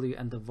x value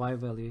and the y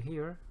value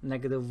here,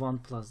 -1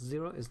 plus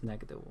 0 is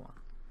 -1.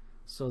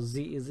 So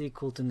z is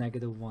equal to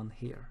 -1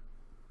 here.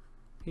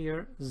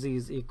 Here z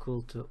is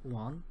equal to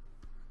 1,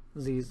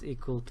 z is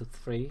equal to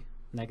 3,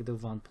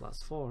 -1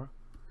 plus 4,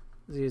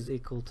 z is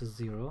equal to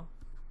 0,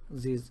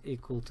 z is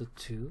equal to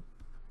 2,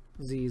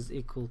 z is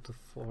equal to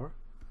 4,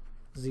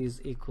 z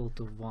is equal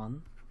to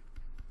 1,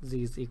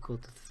 z is equal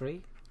to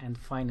 3, and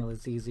finally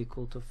z is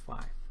equal to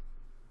 5.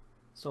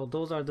 So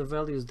those are the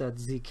values that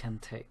z can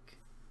take.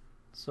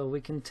 So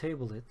we can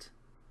table it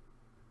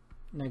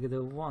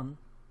 -1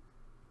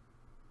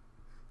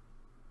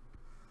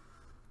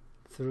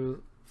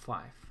 through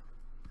 5.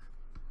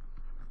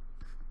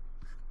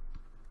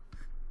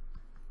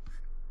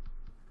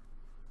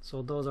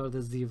 So those are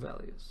the z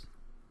values.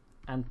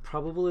 And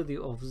probability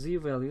of z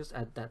values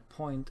at that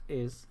point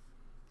is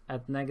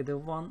at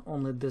 -1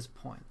 only this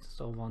point,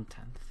 so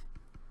 1/10.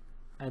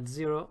 At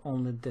 0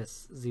 only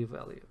this z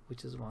value,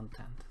 which is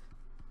 1/10.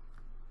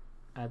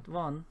 At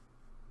 1,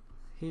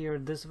 here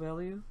this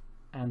value,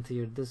 and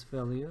here this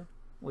value,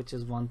 which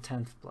is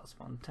 1/10 plus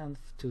 1/10,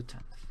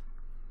 2/10.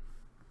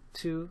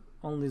 2,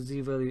 only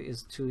z value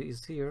is 2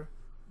 is here,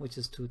 which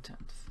is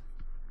 2/10.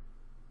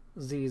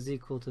 Z is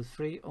equal to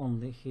 3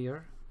 only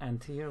here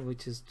and here,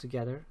 which is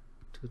together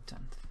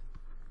 2/10.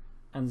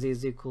 And z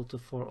is equal to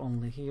 4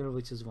 only here,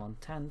 which is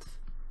 1/10.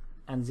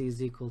 And z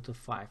is equal to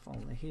 5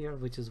 only here,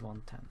 which is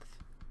 1/10.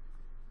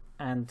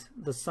 And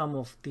the sum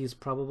of these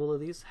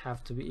probabilities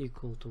have to be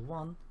equal to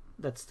 1.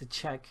 That's the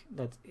check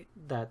that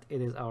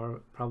it is our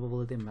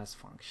probability mass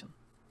function.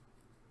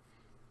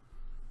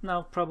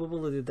 Now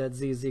probability that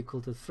z is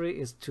equal to 3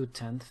 is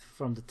 2/10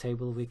 from the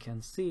table we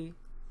can see,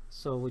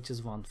 so which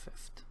is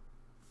 1/5.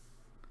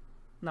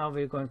 Now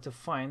we're going to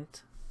find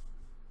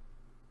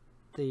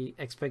the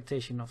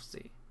expectation of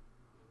z.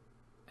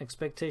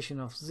 Expectation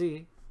of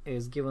z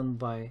is given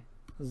by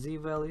z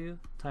value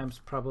times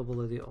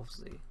probability of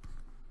z.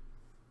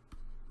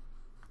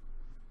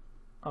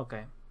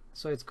 Okay,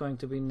 so it's going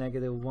to be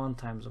 -1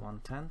 times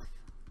 1/10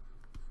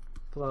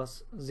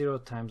 plus 0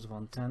 times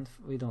 1/10.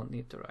 We don't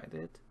need to write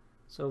it.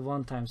 So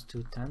 1 times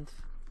 2/10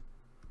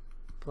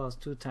 plus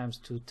 2 times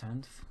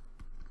 2/10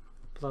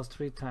 plus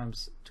 3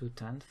 times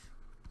 2/10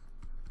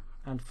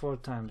 and 4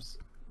 times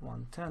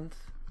 1/10.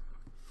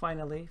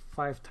 Finally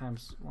 5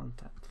 times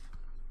 1/10.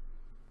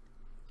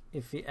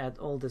 If we add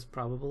all these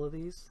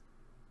probabilities,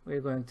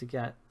 we're going to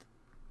get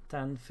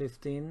 10,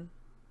 15,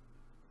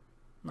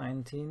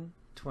 19,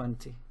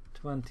 20.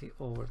 20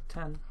 over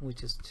 10,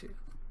 which is 2.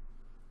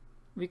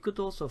 We could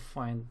also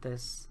find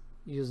this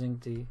using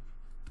the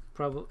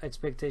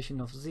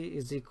expectation of z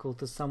is equal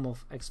to sum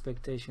of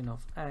expectation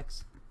of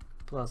x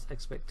plus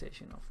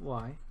expectation of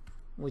y,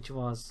 which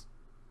was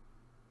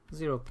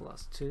 0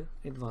 plus 2.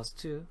 It was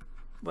 2,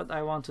 but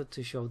I wanted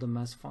to show the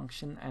mass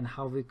function and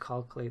how we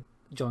calculate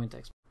joint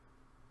expectation.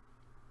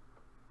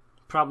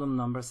 Problem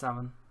number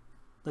 7.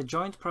 The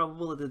joint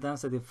probability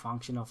density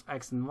function of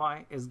x and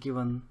y is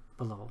given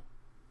below.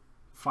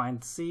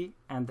 Find c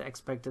and the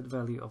expected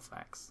value of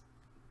x.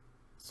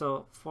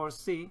 So for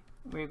c,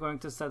 we're going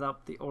to set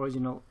up the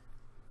original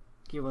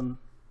given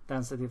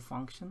density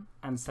function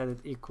and set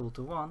it equal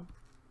to 1,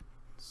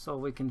 so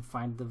we can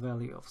find the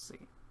value of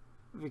c.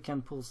 We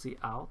can pull c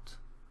out,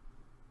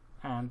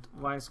 and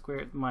y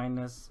squared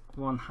minus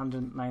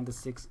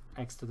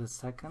 196x to the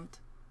second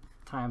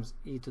times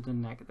e to the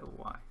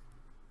 -y.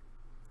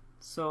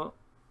 So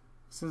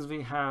since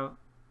we have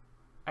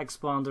x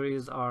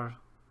boundaries are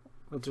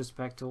with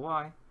respect to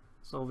y,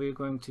 so we're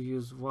going to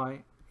use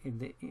y in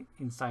the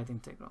inside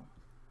integral,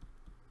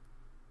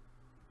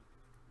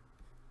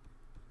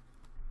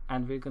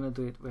 and we're going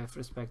to do it with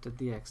respect to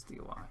dx dy,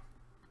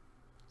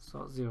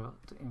 so 0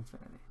 to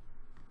infinity.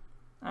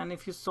 And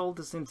if you solve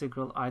this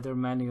integral either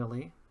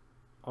manually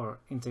or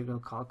integral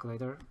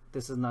calculator,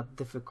 this is not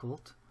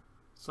difficult,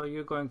 so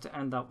you're going to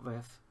end up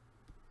with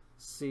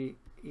c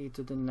e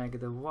to the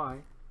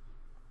 -y,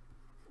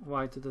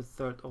 y to the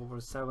third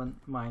over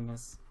 7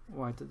 minus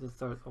y to the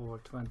third over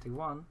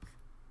 21,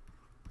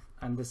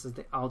 and this is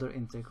the outer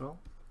integral.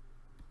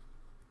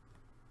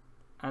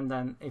 And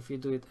then if you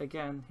do it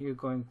again, you're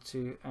going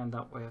to end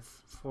up with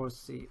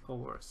 4c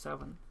over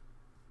 7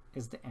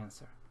 is the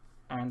answer.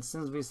 And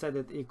since we set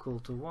it equal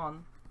to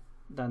 1,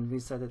 then we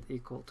set it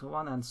equal to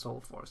 1 and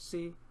solve for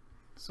c,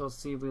 so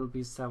c will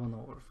be 7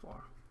 over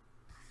 4.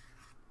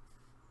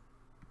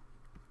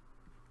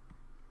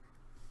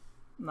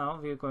 Now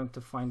we're going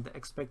to find the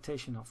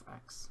expectation of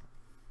x.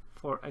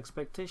 For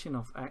expectation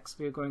of x,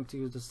 we're going to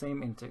use the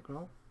same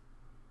integral.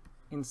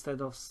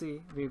 Instead of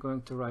c, we're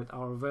going to write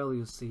our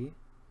value c,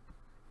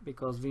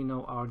 because we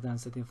know our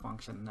density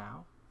function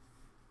now.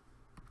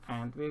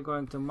 And we're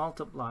going to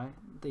multiply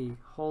the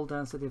whole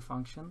density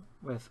function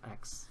with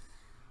x,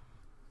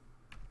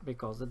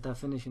 because the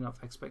definition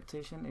of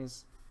expectation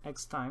is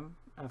x times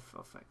f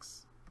of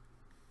x.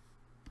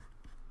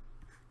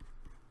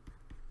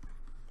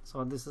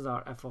 So this is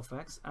our f of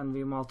x, and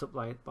we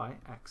multiply it by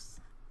x.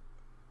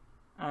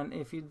 And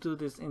if you do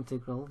this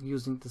integral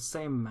using the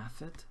same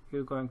method,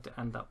 you're going to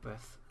end up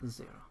with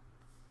 0.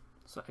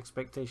 So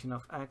expectation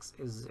of x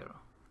is 0.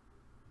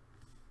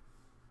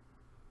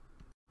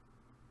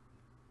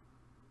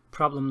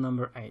 Problem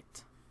number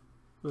 8.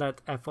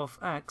 Let f of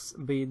x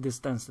be this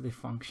density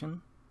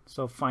function.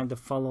 So find the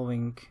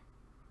following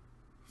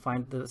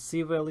find the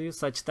C value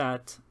such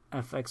that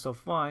fx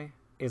of y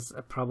is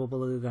a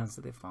probability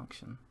density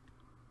function.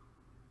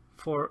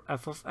 For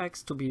f of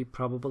x to be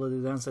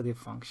probability density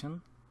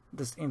function,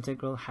 this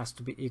integral has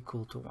to be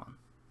equal to 1.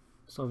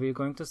 So we're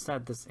going to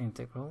set this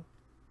integral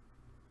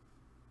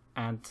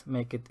and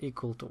make it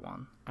equal to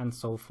 1, and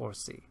so for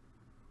C.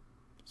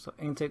 So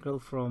integral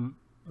from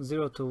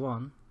 0 to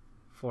 1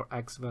 for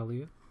x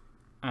value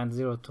and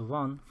 0 to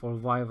 1 for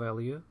y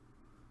value.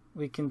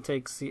 We can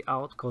take C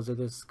out because it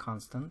is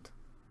constant.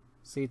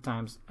 C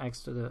times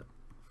x to the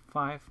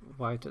 5,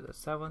 y to the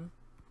 7,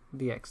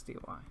 dx dy.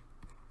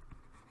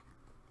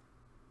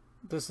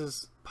 This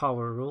is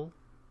power rule.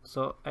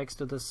 So x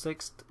to the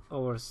 6th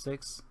over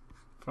 6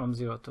 from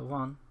 0 to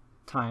 1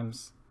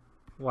 times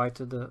y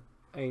to the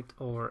 8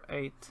 over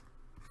 8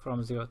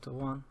 from 0 to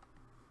 1,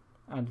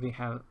 and we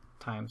have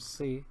times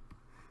C,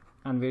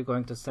 and we're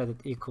going to set it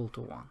equal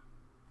to 1.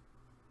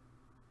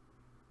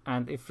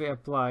 And if we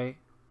apply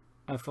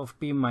f of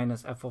b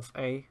minus f of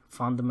a,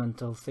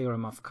 fundamental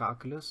theorem of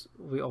calculus,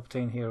 we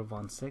obtain here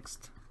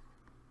 1/6,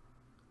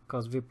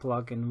 because we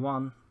plug in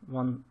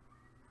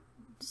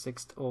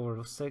 1/6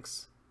 over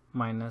 6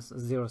 minus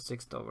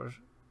 0/6 over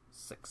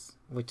 6,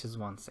 which is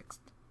 1/6,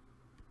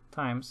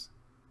 times,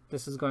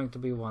 this is going to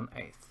be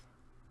 1/8.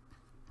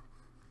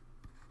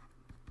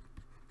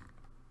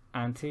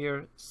 And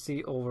here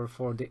C over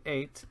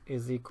 48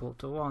 is equal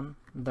to 1,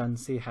 then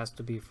C has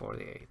to be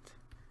 48.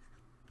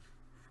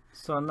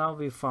 So now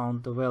we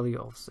found the value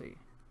of C.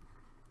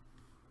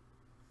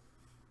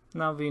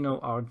 Now we know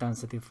our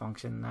density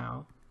function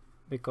now,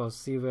 because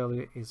C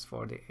value is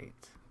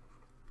 48.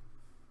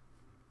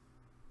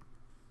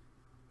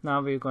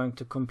 Now we're going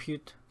to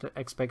compute the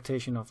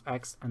expectation of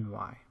x and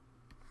y.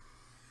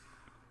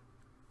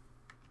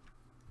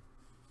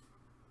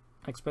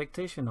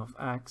 Expectation of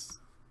x,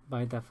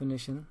 by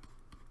definition,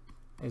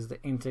 is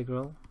the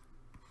integral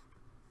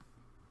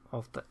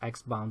of the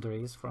x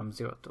boundaries from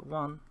 0 to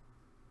 1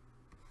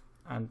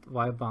 and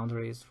y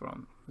boundaries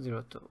from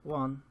 0 to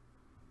 1,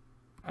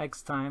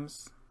 x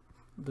times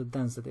the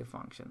density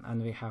function,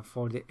 and we have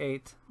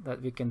 48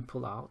 that we can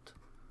pull out,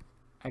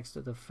 x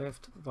to the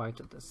 5th, y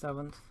to the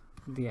 7th,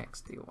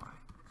 dx dy.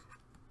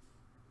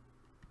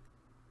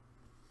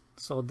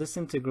 So this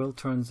integral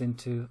turns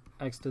into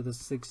x to the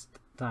 6th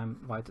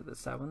times y to the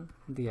 7th,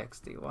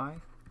 dx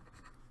dy,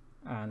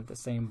 and the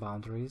same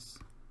boundaries.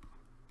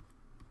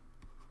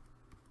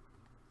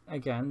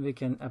 Again, we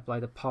can apply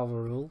the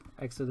power rule,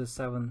 x to the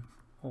 7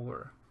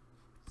 over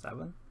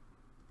 7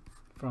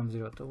 from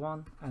 0 to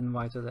 1, and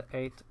y to the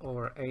 8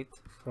 over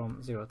 8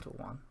 from 0 to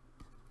 1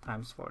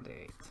 times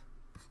 48.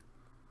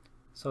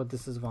 So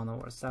this is 1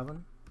 over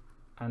 7,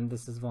 and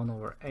this is 1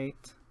 over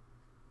 8.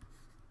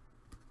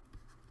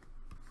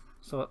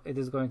 So it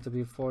is going to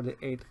be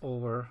 48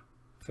 over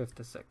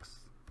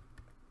 56,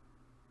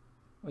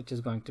 which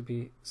is going to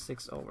be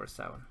 6 over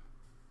 7.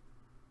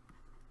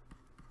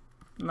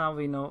 Now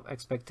we know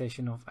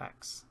expectation of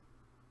x.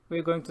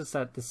 We're going to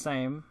set the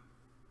same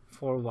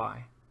for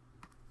y.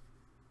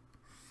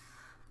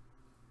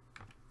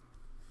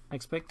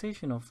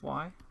 Expectation of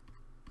y,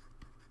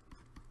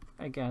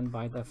 again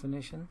by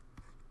definition,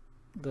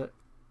 the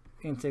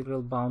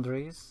integral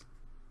boundaries,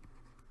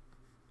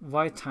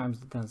 y times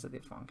the density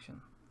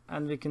function,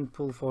 and we can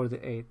pull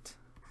 48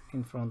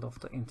 in front of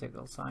the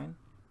integral sign.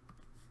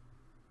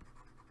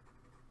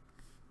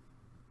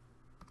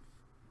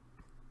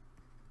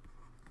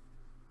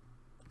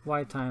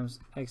 Y times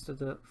x to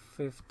the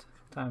 5th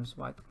times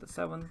y to the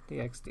 7th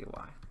dx dy.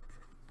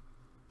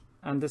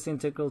 And this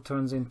integral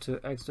turns into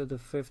x to the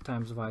 5th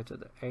times y to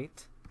the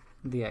 8th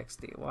dx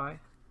dy.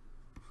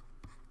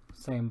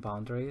 Same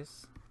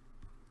boundaries.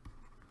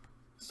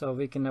 So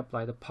we can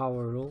apply the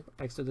power rule,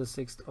 x to the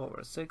 6th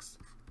over 6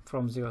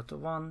 from 0 to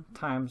 1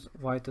 times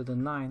y to the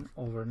 9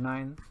 over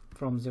 9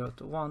 from 0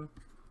 to 1,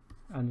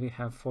 and we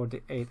have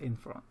 48 in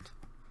front.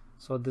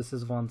 So this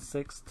is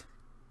 1/6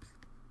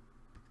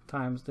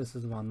 times this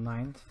is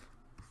 1/9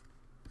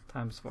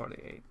 times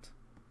 48.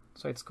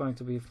 So it's going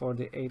to be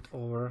 48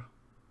 over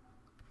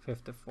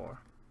 54,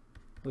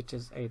 which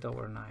is 8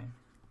 over 9.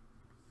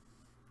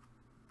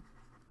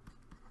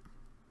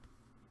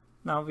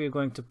 Now we're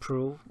going to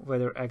prove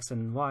whether x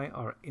and y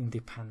are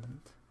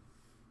independent.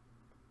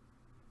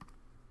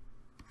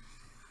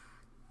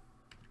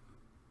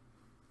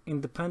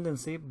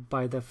 Independency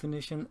by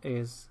definition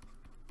is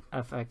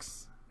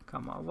fx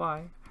comma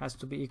y has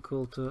to be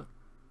equal to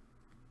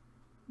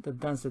the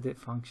density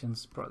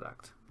function's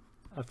product,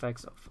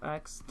 fx of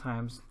x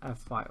times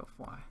fy of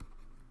y,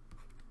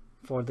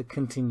 for the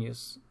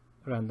continuous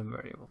random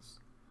variables.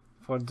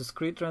 For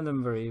discrete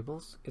random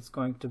variables, it's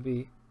going to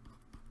be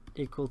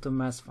equal to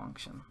mass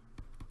function.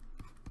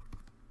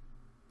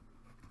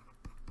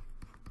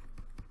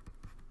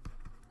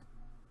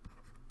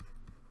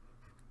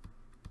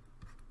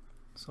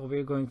 So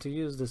we're going to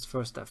use this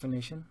first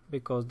definition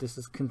because this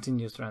is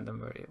continuous random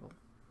variable.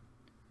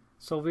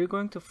 So we're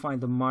going to find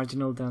the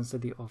marginal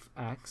density of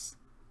x,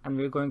 and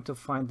we're going to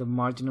find the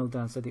marginal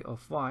density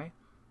of y,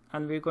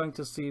 and we're going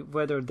to see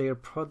whether their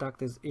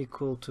product is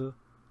equal to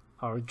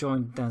our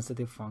joint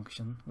density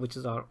function, which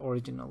is our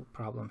original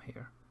problem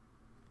here.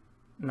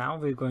 Now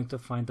we're going to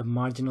find the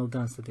marginal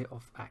density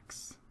of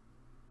x.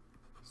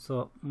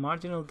 So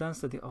marginal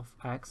density of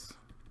x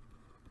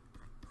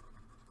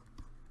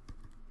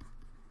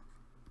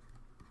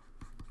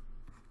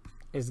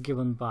is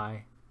given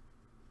by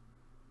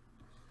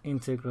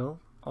integral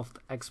of the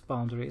x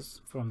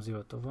boundaries from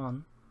 0 to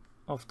 1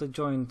 of the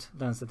joint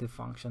density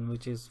function,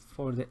 which is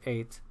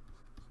 48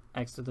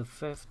 x to the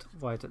 5th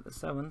y to the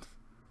 7th,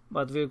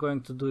 but we're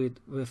going to do it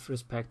with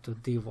respect to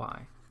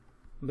dy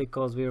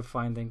because we're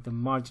finding the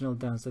marginal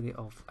density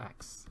of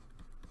x.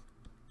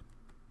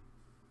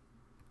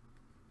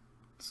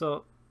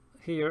 So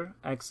here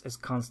x is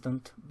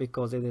constant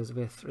because it is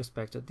with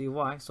respect to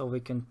dy, so we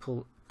can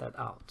pull that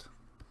out.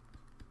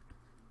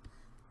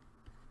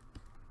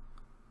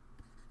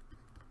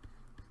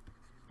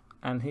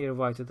 And here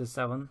y to the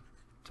 7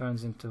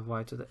 turns into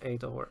y to the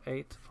 8 over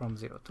 8 from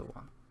 0 to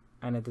 1,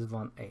 and it is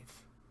 1/8.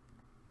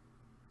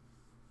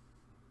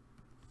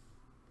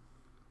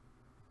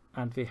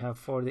 And we have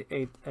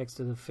 48x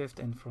to the 5th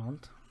in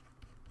front,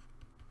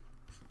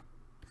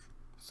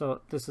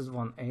 so this is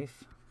 1/8,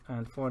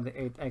 and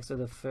 48x to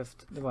the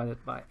 5th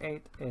divided by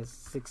 8 is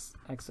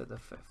 6x to the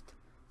 5th.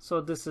 So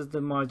this is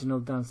the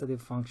marginal density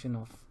function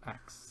of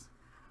x.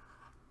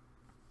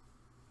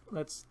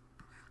 Let's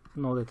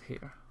note it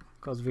here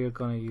because we're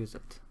going to use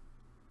it.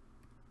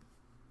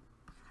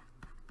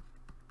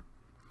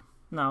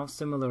 Now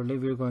similarly,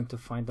 we're going to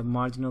find the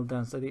marginal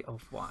density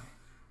of y.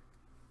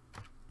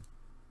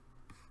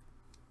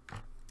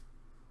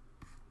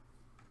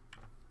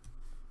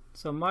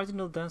 So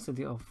marginal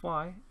density of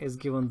y is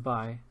given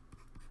by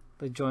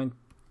the joint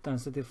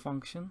density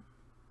function,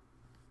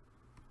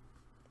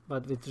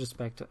 but with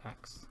respect to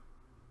x.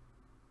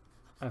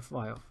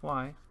 Fy of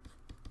y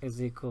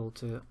is equal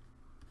to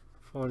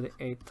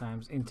 48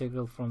 times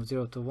integral from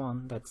 0 to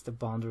 1, that's the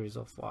boundaries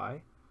of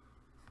y,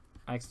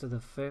 x to the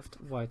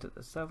 5th, y to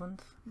the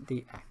 7th,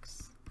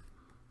 dx.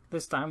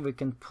 This time we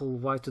can pull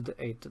y to the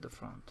 8 to the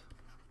front.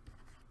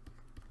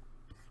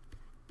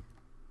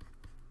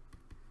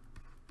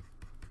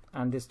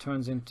 And this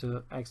turns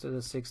into x to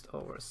the 6th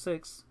over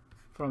 6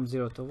 from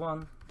 0 to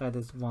 1, that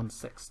is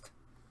 1/6.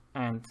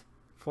 And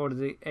for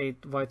the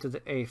 8 y to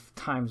the 8th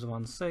times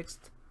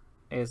 1/6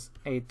 is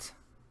 8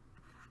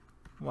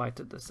 y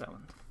to the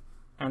 7th.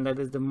 And that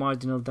is the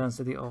marginal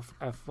density of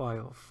Fy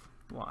of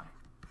y.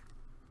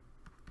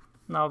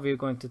 Now we're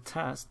going to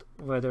test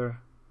whether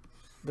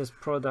this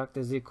product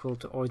is equal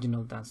to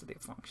original density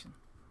function.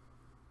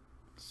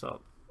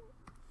 So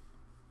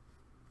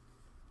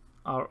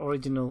our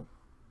original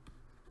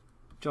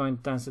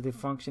joint density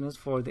function is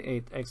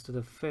 48x to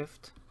the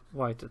 5th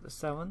y to the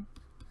 7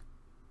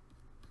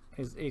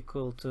 is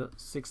equal to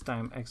 6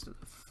 times x to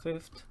the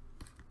 5th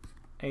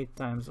 8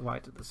 times y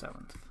to the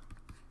 7th.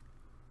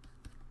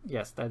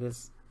 Yes, that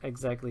is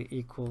exactly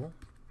equal,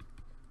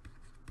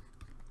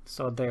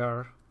 so they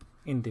are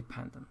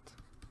independent.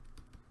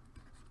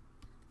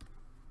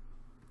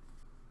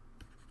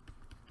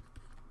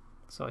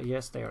 So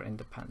yes, they are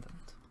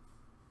independent.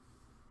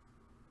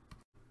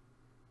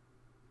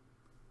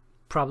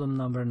 Problem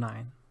number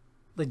 9.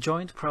 The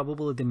joint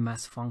probability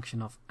mass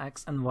function of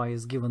x and y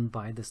is given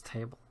by this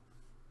table.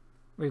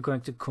 We're going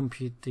to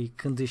compute the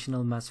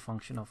conditional mass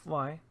function of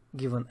y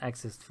given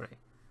x is 3.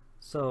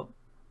 So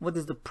what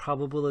is the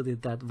probability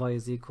that y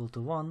is equal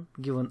to 1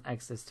 given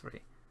x is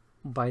 3?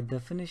 By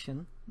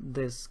definition,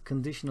 this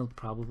conditional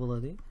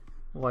probability,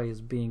 y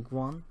is being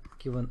 1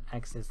 given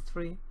x is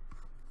 3,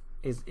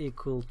 is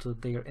equal to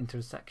their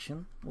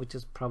intersection, which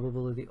is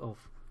probability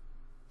of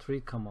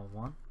 3,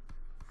 1,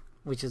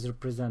 which is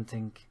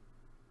representing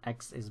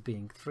x is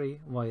being 3,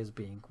 y is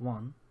being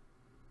 1,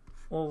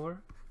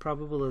 over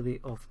probability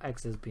of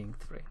x is being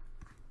 3.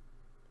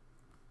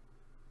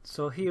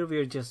 So here we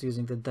are just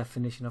using the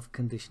definition of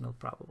conditional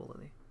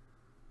probability.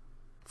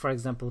 For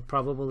example,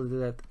 probability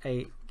that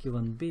A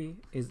given B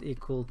is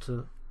equal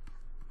to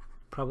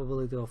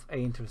probability of A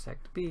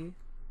intersect B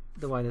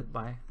divided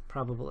by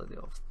probability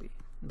of B.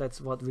 That's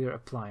what we are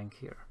applying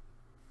here.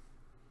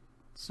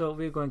 So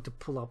we're going to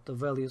pull up the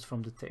values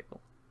from the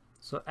table.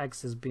 So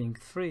x is being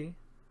 3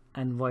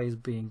 and y is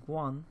being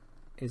 1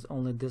 is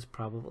only this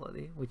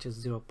probability, which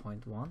is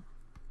 0.1.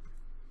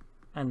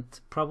 And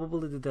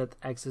probability that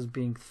x is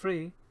being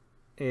 3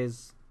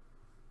 is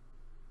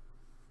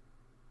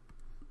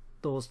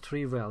those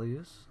 3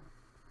 values,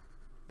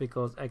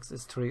 because x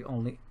is 3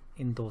 only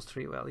in those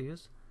 3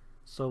 values.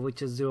 So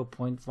which is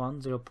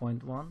 0.1,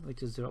 0.1,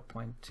 which is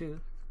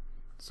 0.2.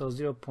 So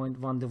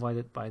 0.1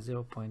 divided by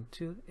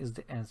 0.2 is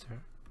the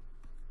answer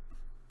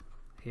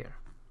here.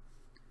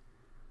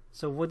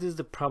 So what is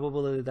the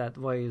probability that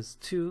y is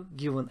 2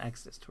 given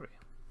x is 3?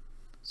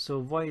 So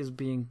y is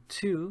being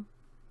 2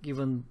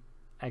 given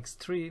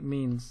x3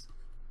 means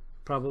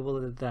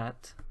probability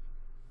that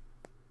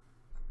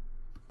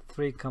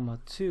 3,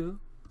 2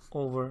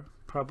 over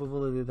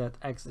probability that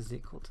x is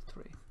equal to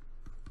 3.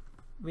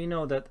 We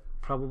know that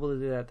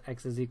probability that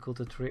x is equal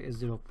to 3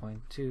 is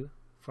 0.2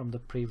 from the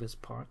previous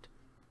part.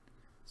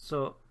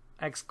 So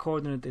x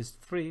coordinate is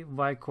 3,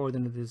 y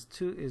coordinate is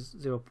 2 is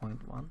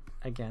 0.1.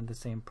 Again, the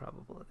same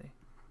probability.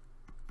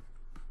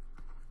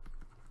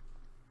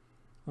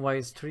 Y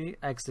is 3,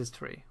 x is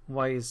 3.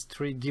 Y is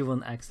 3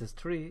 given x is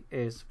 3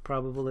 is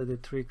probability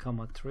 3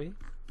 comma 3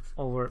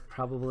 over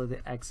probability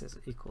x is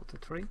equal to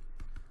 3.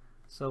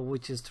 So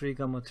which is 3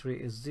 comma 3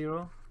 is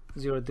 0.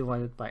 0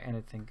 divided by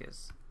anything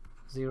is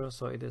 0,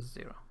 so it is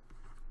 0.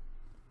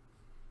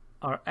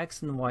 Are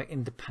x and y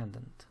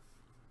independent?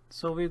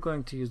 So we're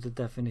going to use the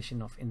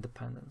definition of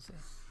independency.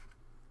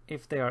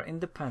 If they are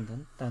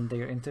independent, then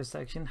their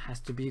intersection has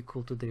to be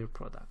equal to their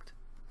product.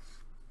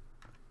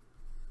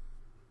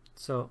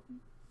 So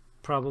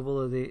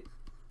probability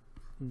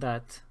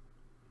that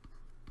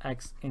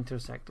x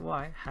intersect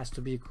y has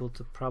to be equal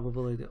to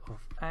probability of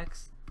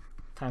x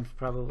times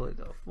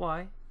probability of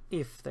y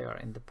if they are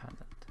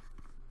independent.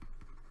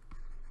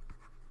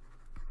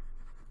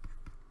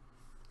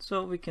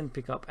 So we can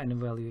pick up any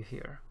value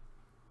here.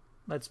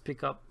 Let's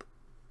pick up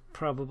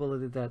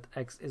probability that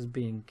x is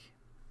being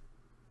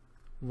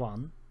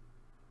 1.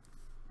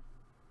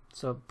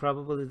 So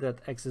probability that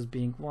x is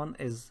being 1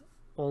 is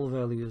all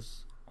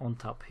values on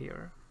top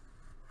here,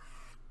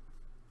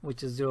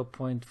 which is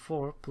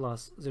 0.4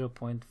 plus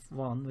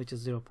 0.1, which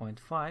is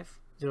 0.5,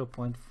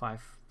 0.55.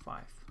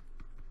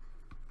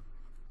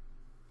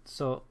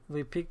 So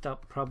we picked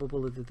up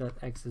probability that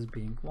x is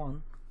being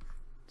 1,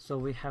 so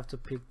we have to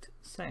pick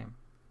same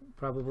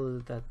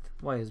probability that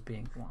y is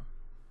being 1.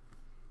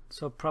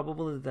 So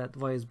probability that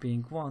y is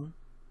being 1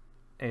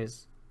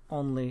 is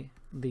only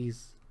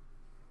these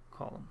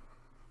column,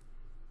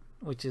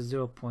 which is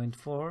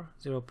 0.4,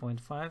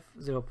 0.5,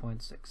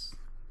 0.6.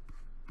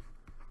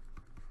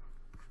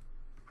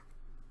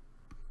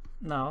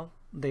 Now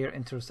their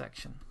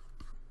intersection,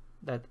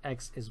 that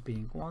x is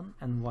being 1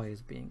 and y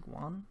is being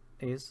 1,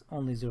 is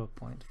only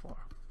 0.4.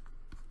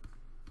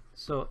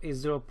 So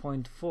is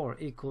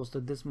 0.4 equals to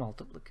this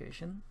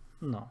multiplication?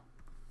 No.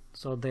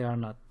 So they are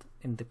not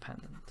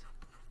independent.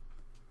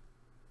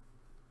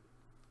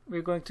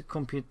 We're going to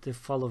compute the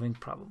following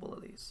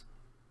probabilities.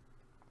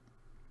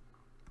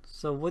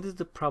 So what is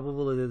the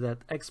probability that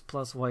x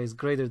plus y is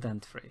greater than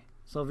 3?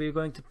 So we're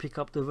going to pick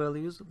up the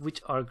values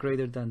which are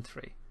greater than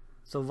 3.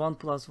 So 1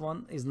 plus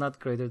 1 is not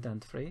greater than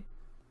 3.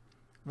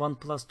 1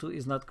 plus 2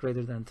 is not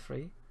greater than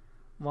 3.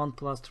 1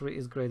 plus 3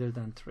 is greater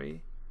than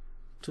 3.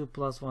 2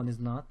 plus 1 is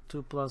not.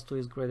 2 plus 2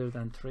 is greater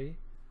than 3.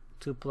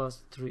 2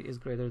 plus 3 is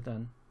greater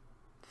than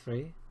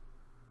 3.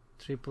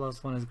 3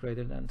 plus 1 is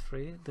greater than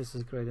 3. This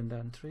is greater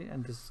than 3,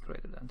 and this is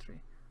greater than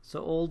 3.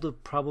 So all the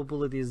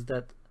probabilities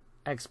that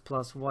x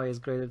plus y is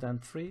greater than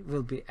 3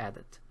 will be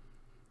added.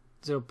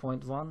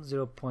 0.1,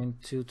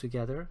 0.2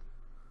 together,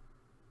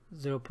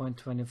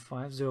 0.25,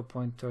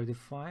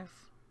 0.35,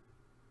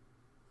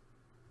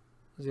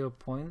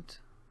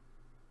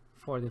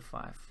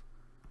 0.45.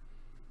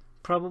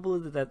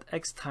 Probability that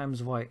x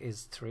times y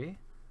is 3.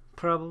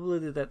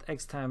 Probability that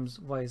x times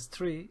y is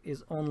 3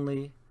 is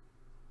only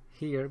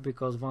here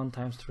because 1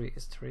 times 3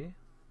 is 3,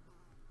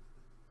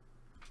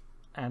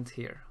 and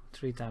here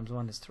 3 times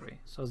 1 is 3.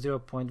 So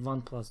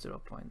 0.1 plus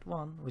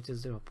 0.1, which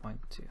is 0.2.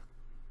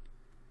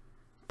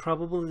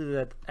 Probability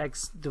that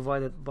x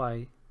divided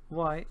by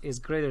y is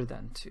greater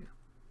than 2.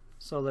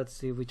 So let's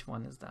see which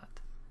one is that.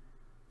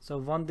 So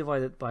 1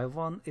 divided by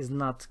 1 is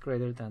not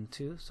greater than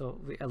 2, so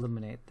we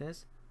eliminate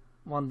this.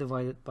 1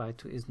 divided by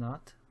 2 is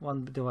not.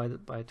 1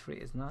 divided by 3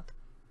 is not.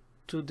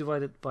 2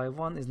 divided by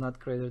 1 is not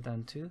greater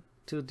than 2.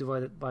 2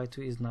 divided by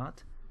 2 is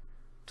not.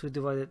 2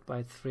 divided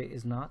by 3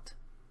 is not.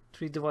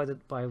 3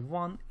 divided by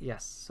 1,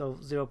 yes. So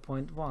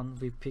 0.1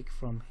 we pick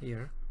from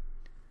here.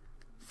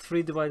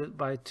 3 divided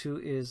by 2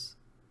 is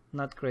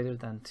not greater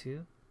than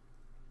 2.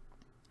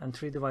 And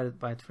 3 divided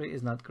by 3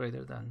 is not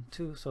greater than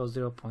 2. So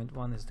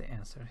 0.1 is the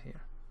answer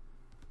here.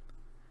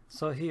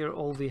 So here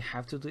all we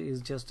have to do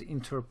is just to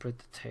interpret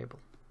the table.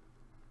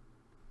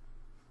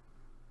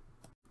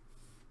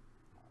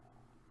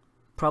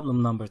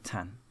 Problem number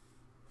 10.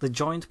 The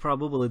joint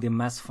probability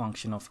mass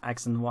function of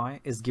x and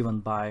y is given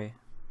by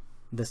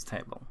this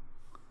table.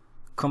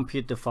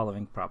 Compute the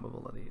following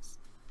probabilities.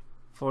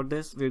 For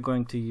this, we're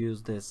going to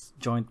use this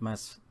joint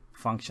mass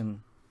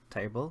function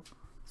table.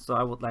 So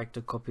I would like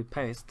to copy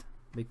paste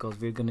because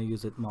we're going to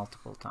use it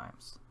multiple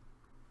times.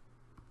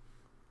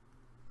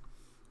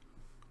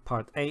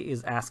 Part A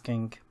is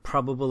asking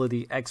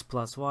probability x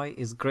plus y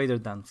is greater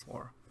than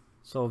 4.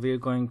 So we're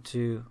going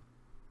to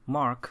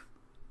mark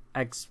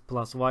x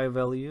plus y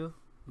value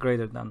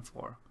greater than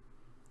 4.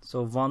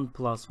 So 1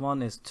 plus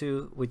 1 is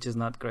 2, which is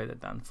not greater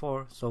than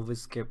 4, so we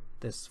skip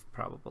this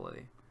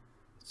probability.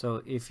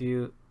 So if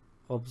you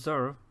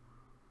observe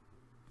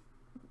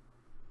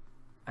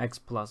x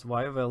plus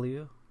y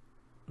value,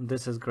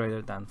 this is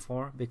greater than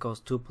 4 because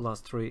 2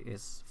 plus 3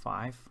 is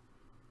 5,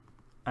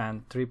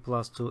 and 3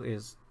 plus 2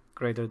 is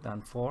greater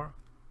than 4,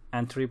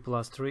 and 3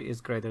 plus 3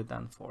 is greater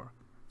than 4.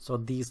 So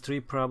these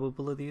three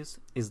probabilities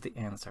is the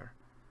answer.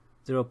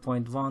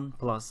 0.1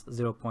 plus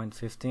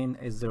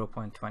 0.15 is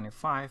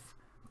 0.25,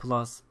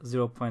 plus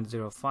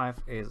 0.05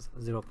 is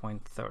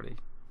 0.30.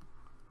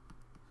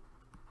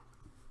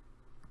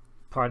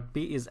 Part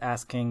B is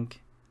asking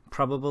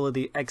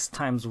probability x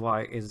times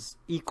y is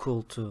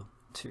equal to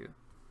 2.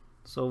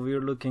 So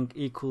we're looking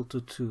equal to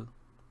 2.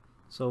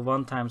 So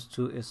 1 times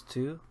 2 is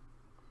 2.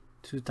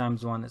 2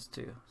 times 1 is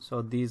 2.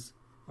 So these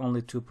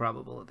only two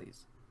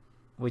probabilities,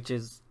 which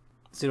is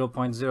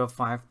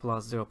 0.05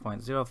 plus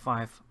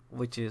 0.05,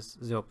 which is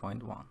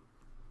 0.1.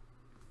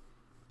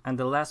 And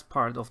the last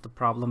part of the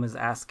problem is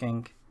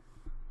asking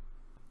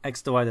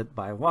x divided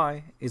by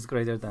y is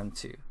greater than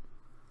 2.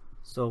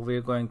 So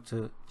we're going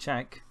to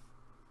check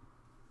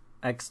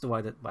x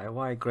divided by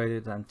y greater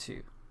than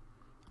 2.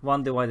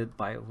 1 divided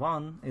by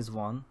 1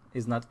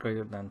 is not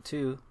greater than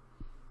 2.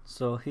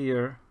 So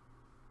here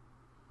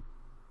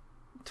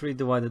 3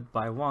 divided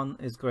by 1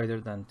 is greater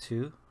than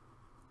 2.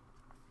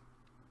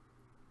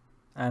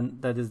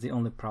 And that is the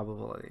only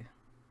probability,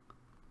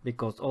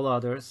 because all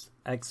others,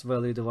 x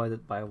value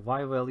divided by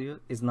y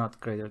value is not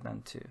greater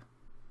than 2.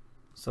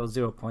 So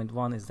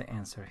 0.1 is the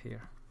answer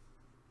here.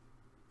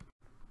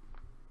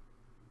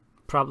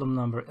 Problem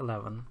number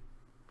 11.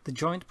 The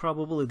joint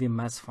probability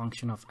mass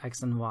function of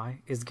x and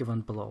y is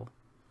given below,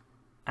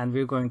 and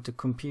we're going to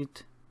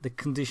compute the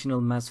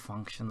conditional mass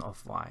function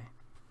of y.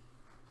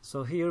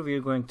 So here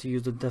we're going to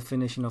use the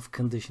definition of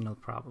conditional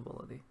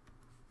probability,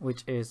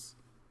 which is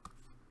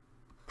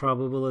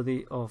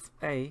probability of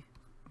A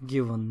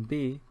given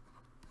B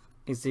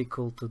is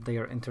equal to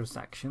their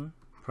intersection,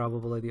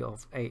 probability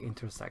of A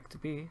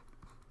intersect B,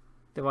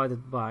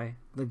 divided by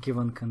the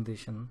given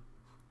condition,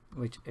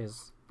 which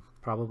is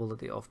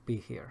probability of B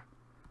here.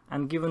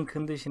 And given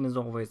condition is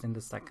always in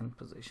the second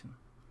position.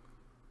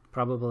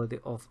 Probability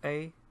of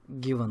A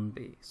given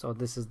B. So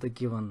this is the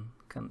given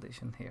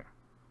condition here,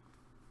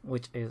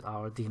 which is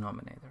our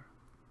denominator.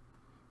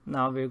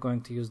 Now we're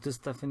going to use this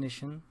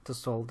definition to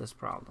solve this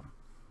problem.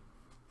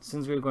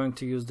 Since we're going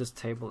to use this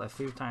table a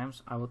few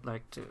times, I would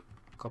like to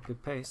copy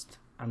paste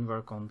and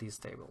work on these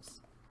tables.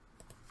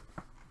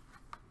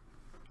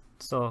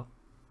 So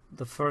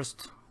the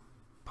first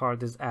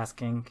part is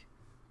asking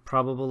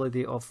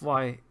probability of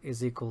y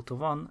is equal to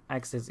 1,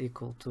 x is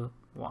equal to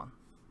 1.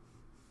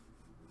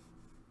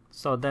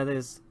 So that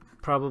is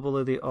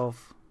probability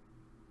of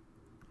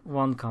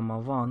 1 comma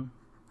 1,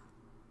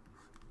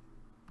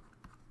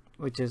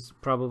 which is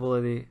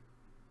probability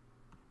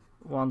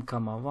 1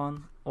 comma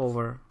 1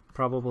 over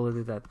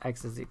probability that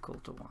x is equal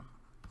to 1.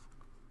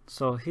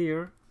 So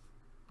here,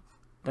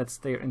 that's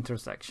their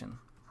intersection.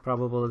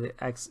 Probability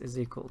x is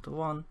equal to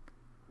 1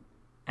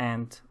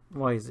 and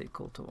y is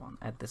equal to 1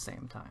 at the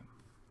same time.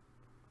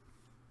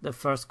 The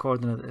first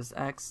coordinate is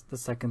x, the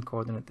second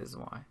coordinate is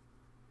y.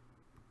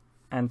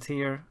 And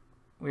here,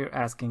 we're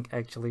asking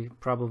actually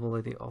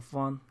probability of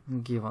 1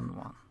 given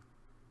 1.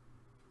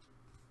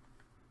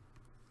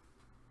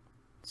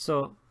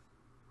 So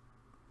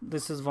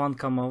this is 1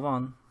 comma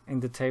 1 in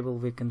the table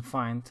we can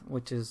find,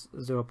 which is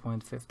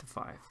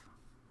 0.55.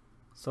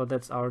 So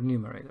that's our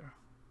numerator.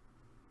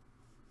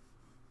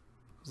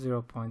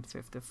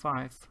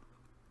 0.55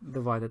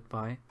 divided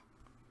by,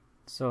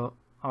 so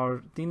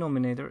our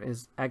denominator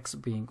is x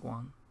being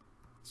 1.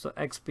 So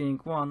x being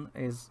 1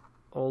 is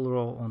all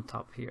row on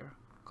top here,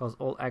 because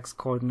all x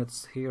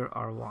coordinates here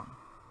are 1.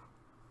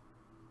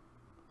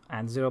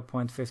 And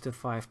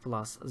 0.55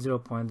 plus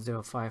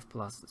 0.05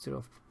 plus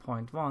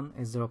 0.1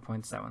 is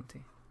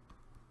 0.70.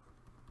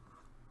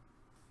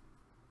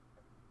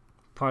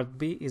 Part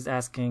B is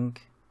asking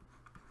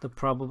the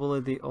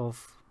probability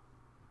of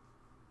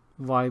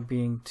y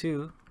being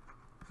 2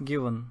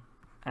 given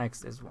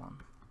x is 1.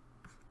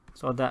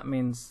 So that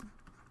means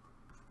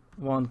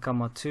 1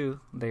 comma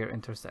 2, their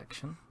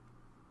intersection,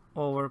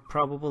 over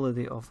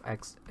probability of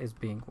x is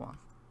being 1.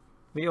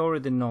 We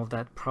already know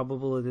that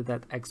probability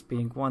that x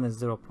being 1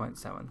 is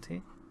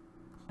 0.70,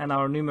 and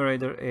our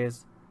numerator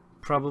is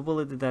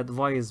probability that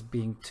y is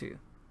being 2.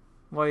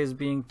 Y is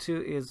being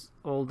 2 is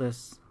all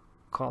this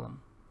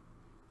column,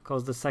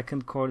 because the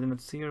second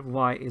coordinates here,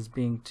 y is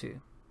being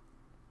 2.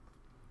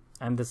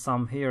 And the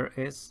sum here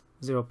is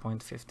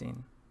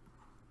 0.15.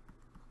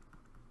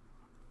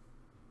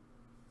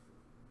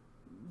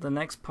 The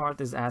next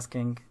part is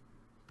asking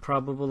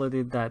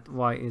probability that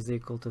y is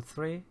equal to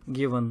 3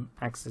 given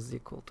x is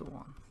equal to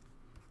 1.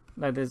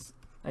 That is,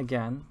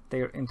 again,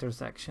 their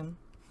intersection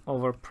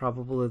over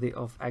probability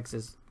of x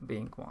is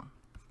being 1.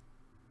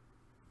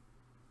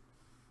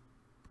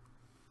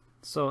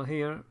 So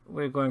here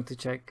we're going to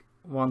check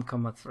 1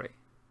 comma 3.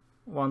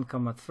 1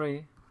 comma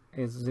 3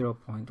 is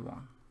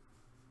 0.1.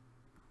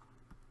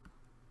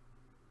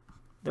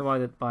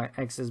 Divided by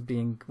x is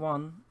being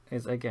 1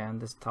 is again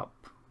this top.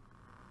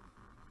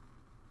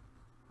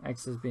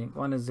 X is being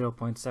 1 is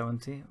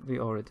 0.70. We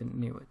already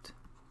knew it.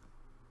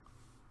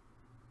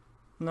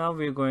 Now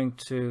we're going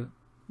to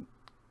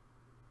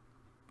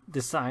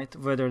decide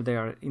whether they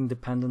are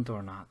independent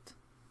or not.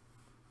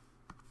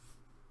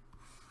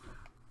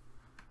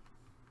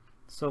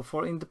 So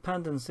for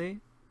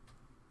independency,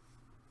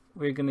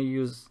 we're going to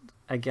use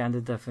again the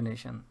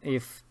definition.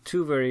 If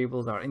two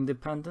variables are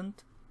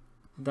independent,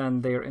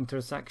 then their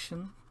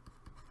intersection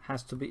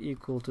has to be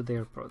equal to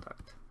their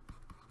product.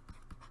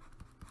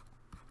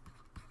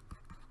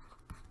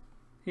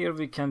 Here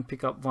we can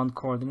pick up one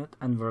coordinate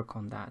and work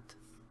on that.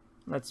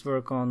 Let's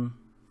work on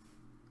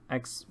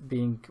x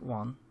being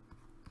 1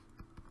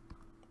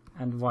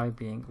 and y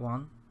being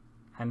 1,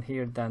 and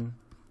here then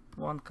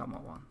 1,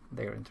 1,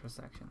 their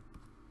intersection.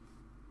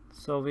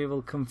 So we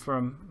will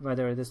confirm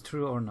whether it is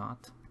true or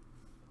not.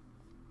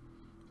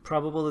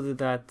 Probability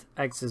that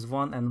x is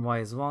 1 and y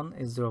is 1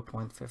 is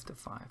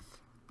 0.55.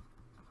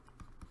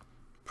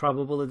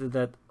 Probability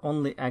that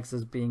only x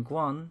is being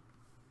 1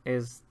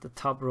 is the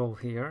top row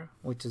here,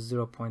 which is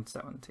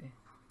 0.70.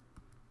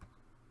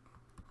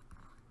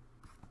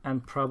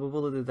 And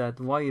probability that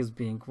y is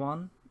being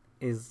 1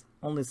 is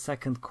only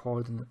second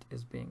coordinate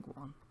is being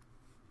 1.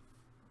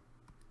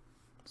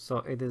 So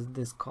it is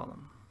this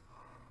column,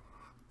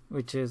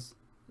 which is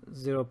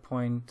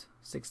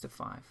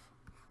 0.65.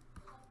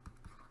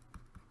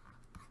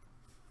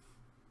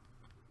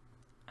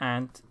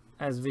 And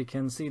as we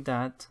can see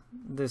that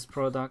this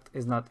product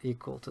is not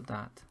equal to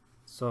that,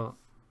 so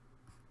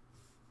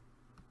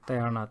they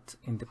are not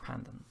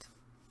independent.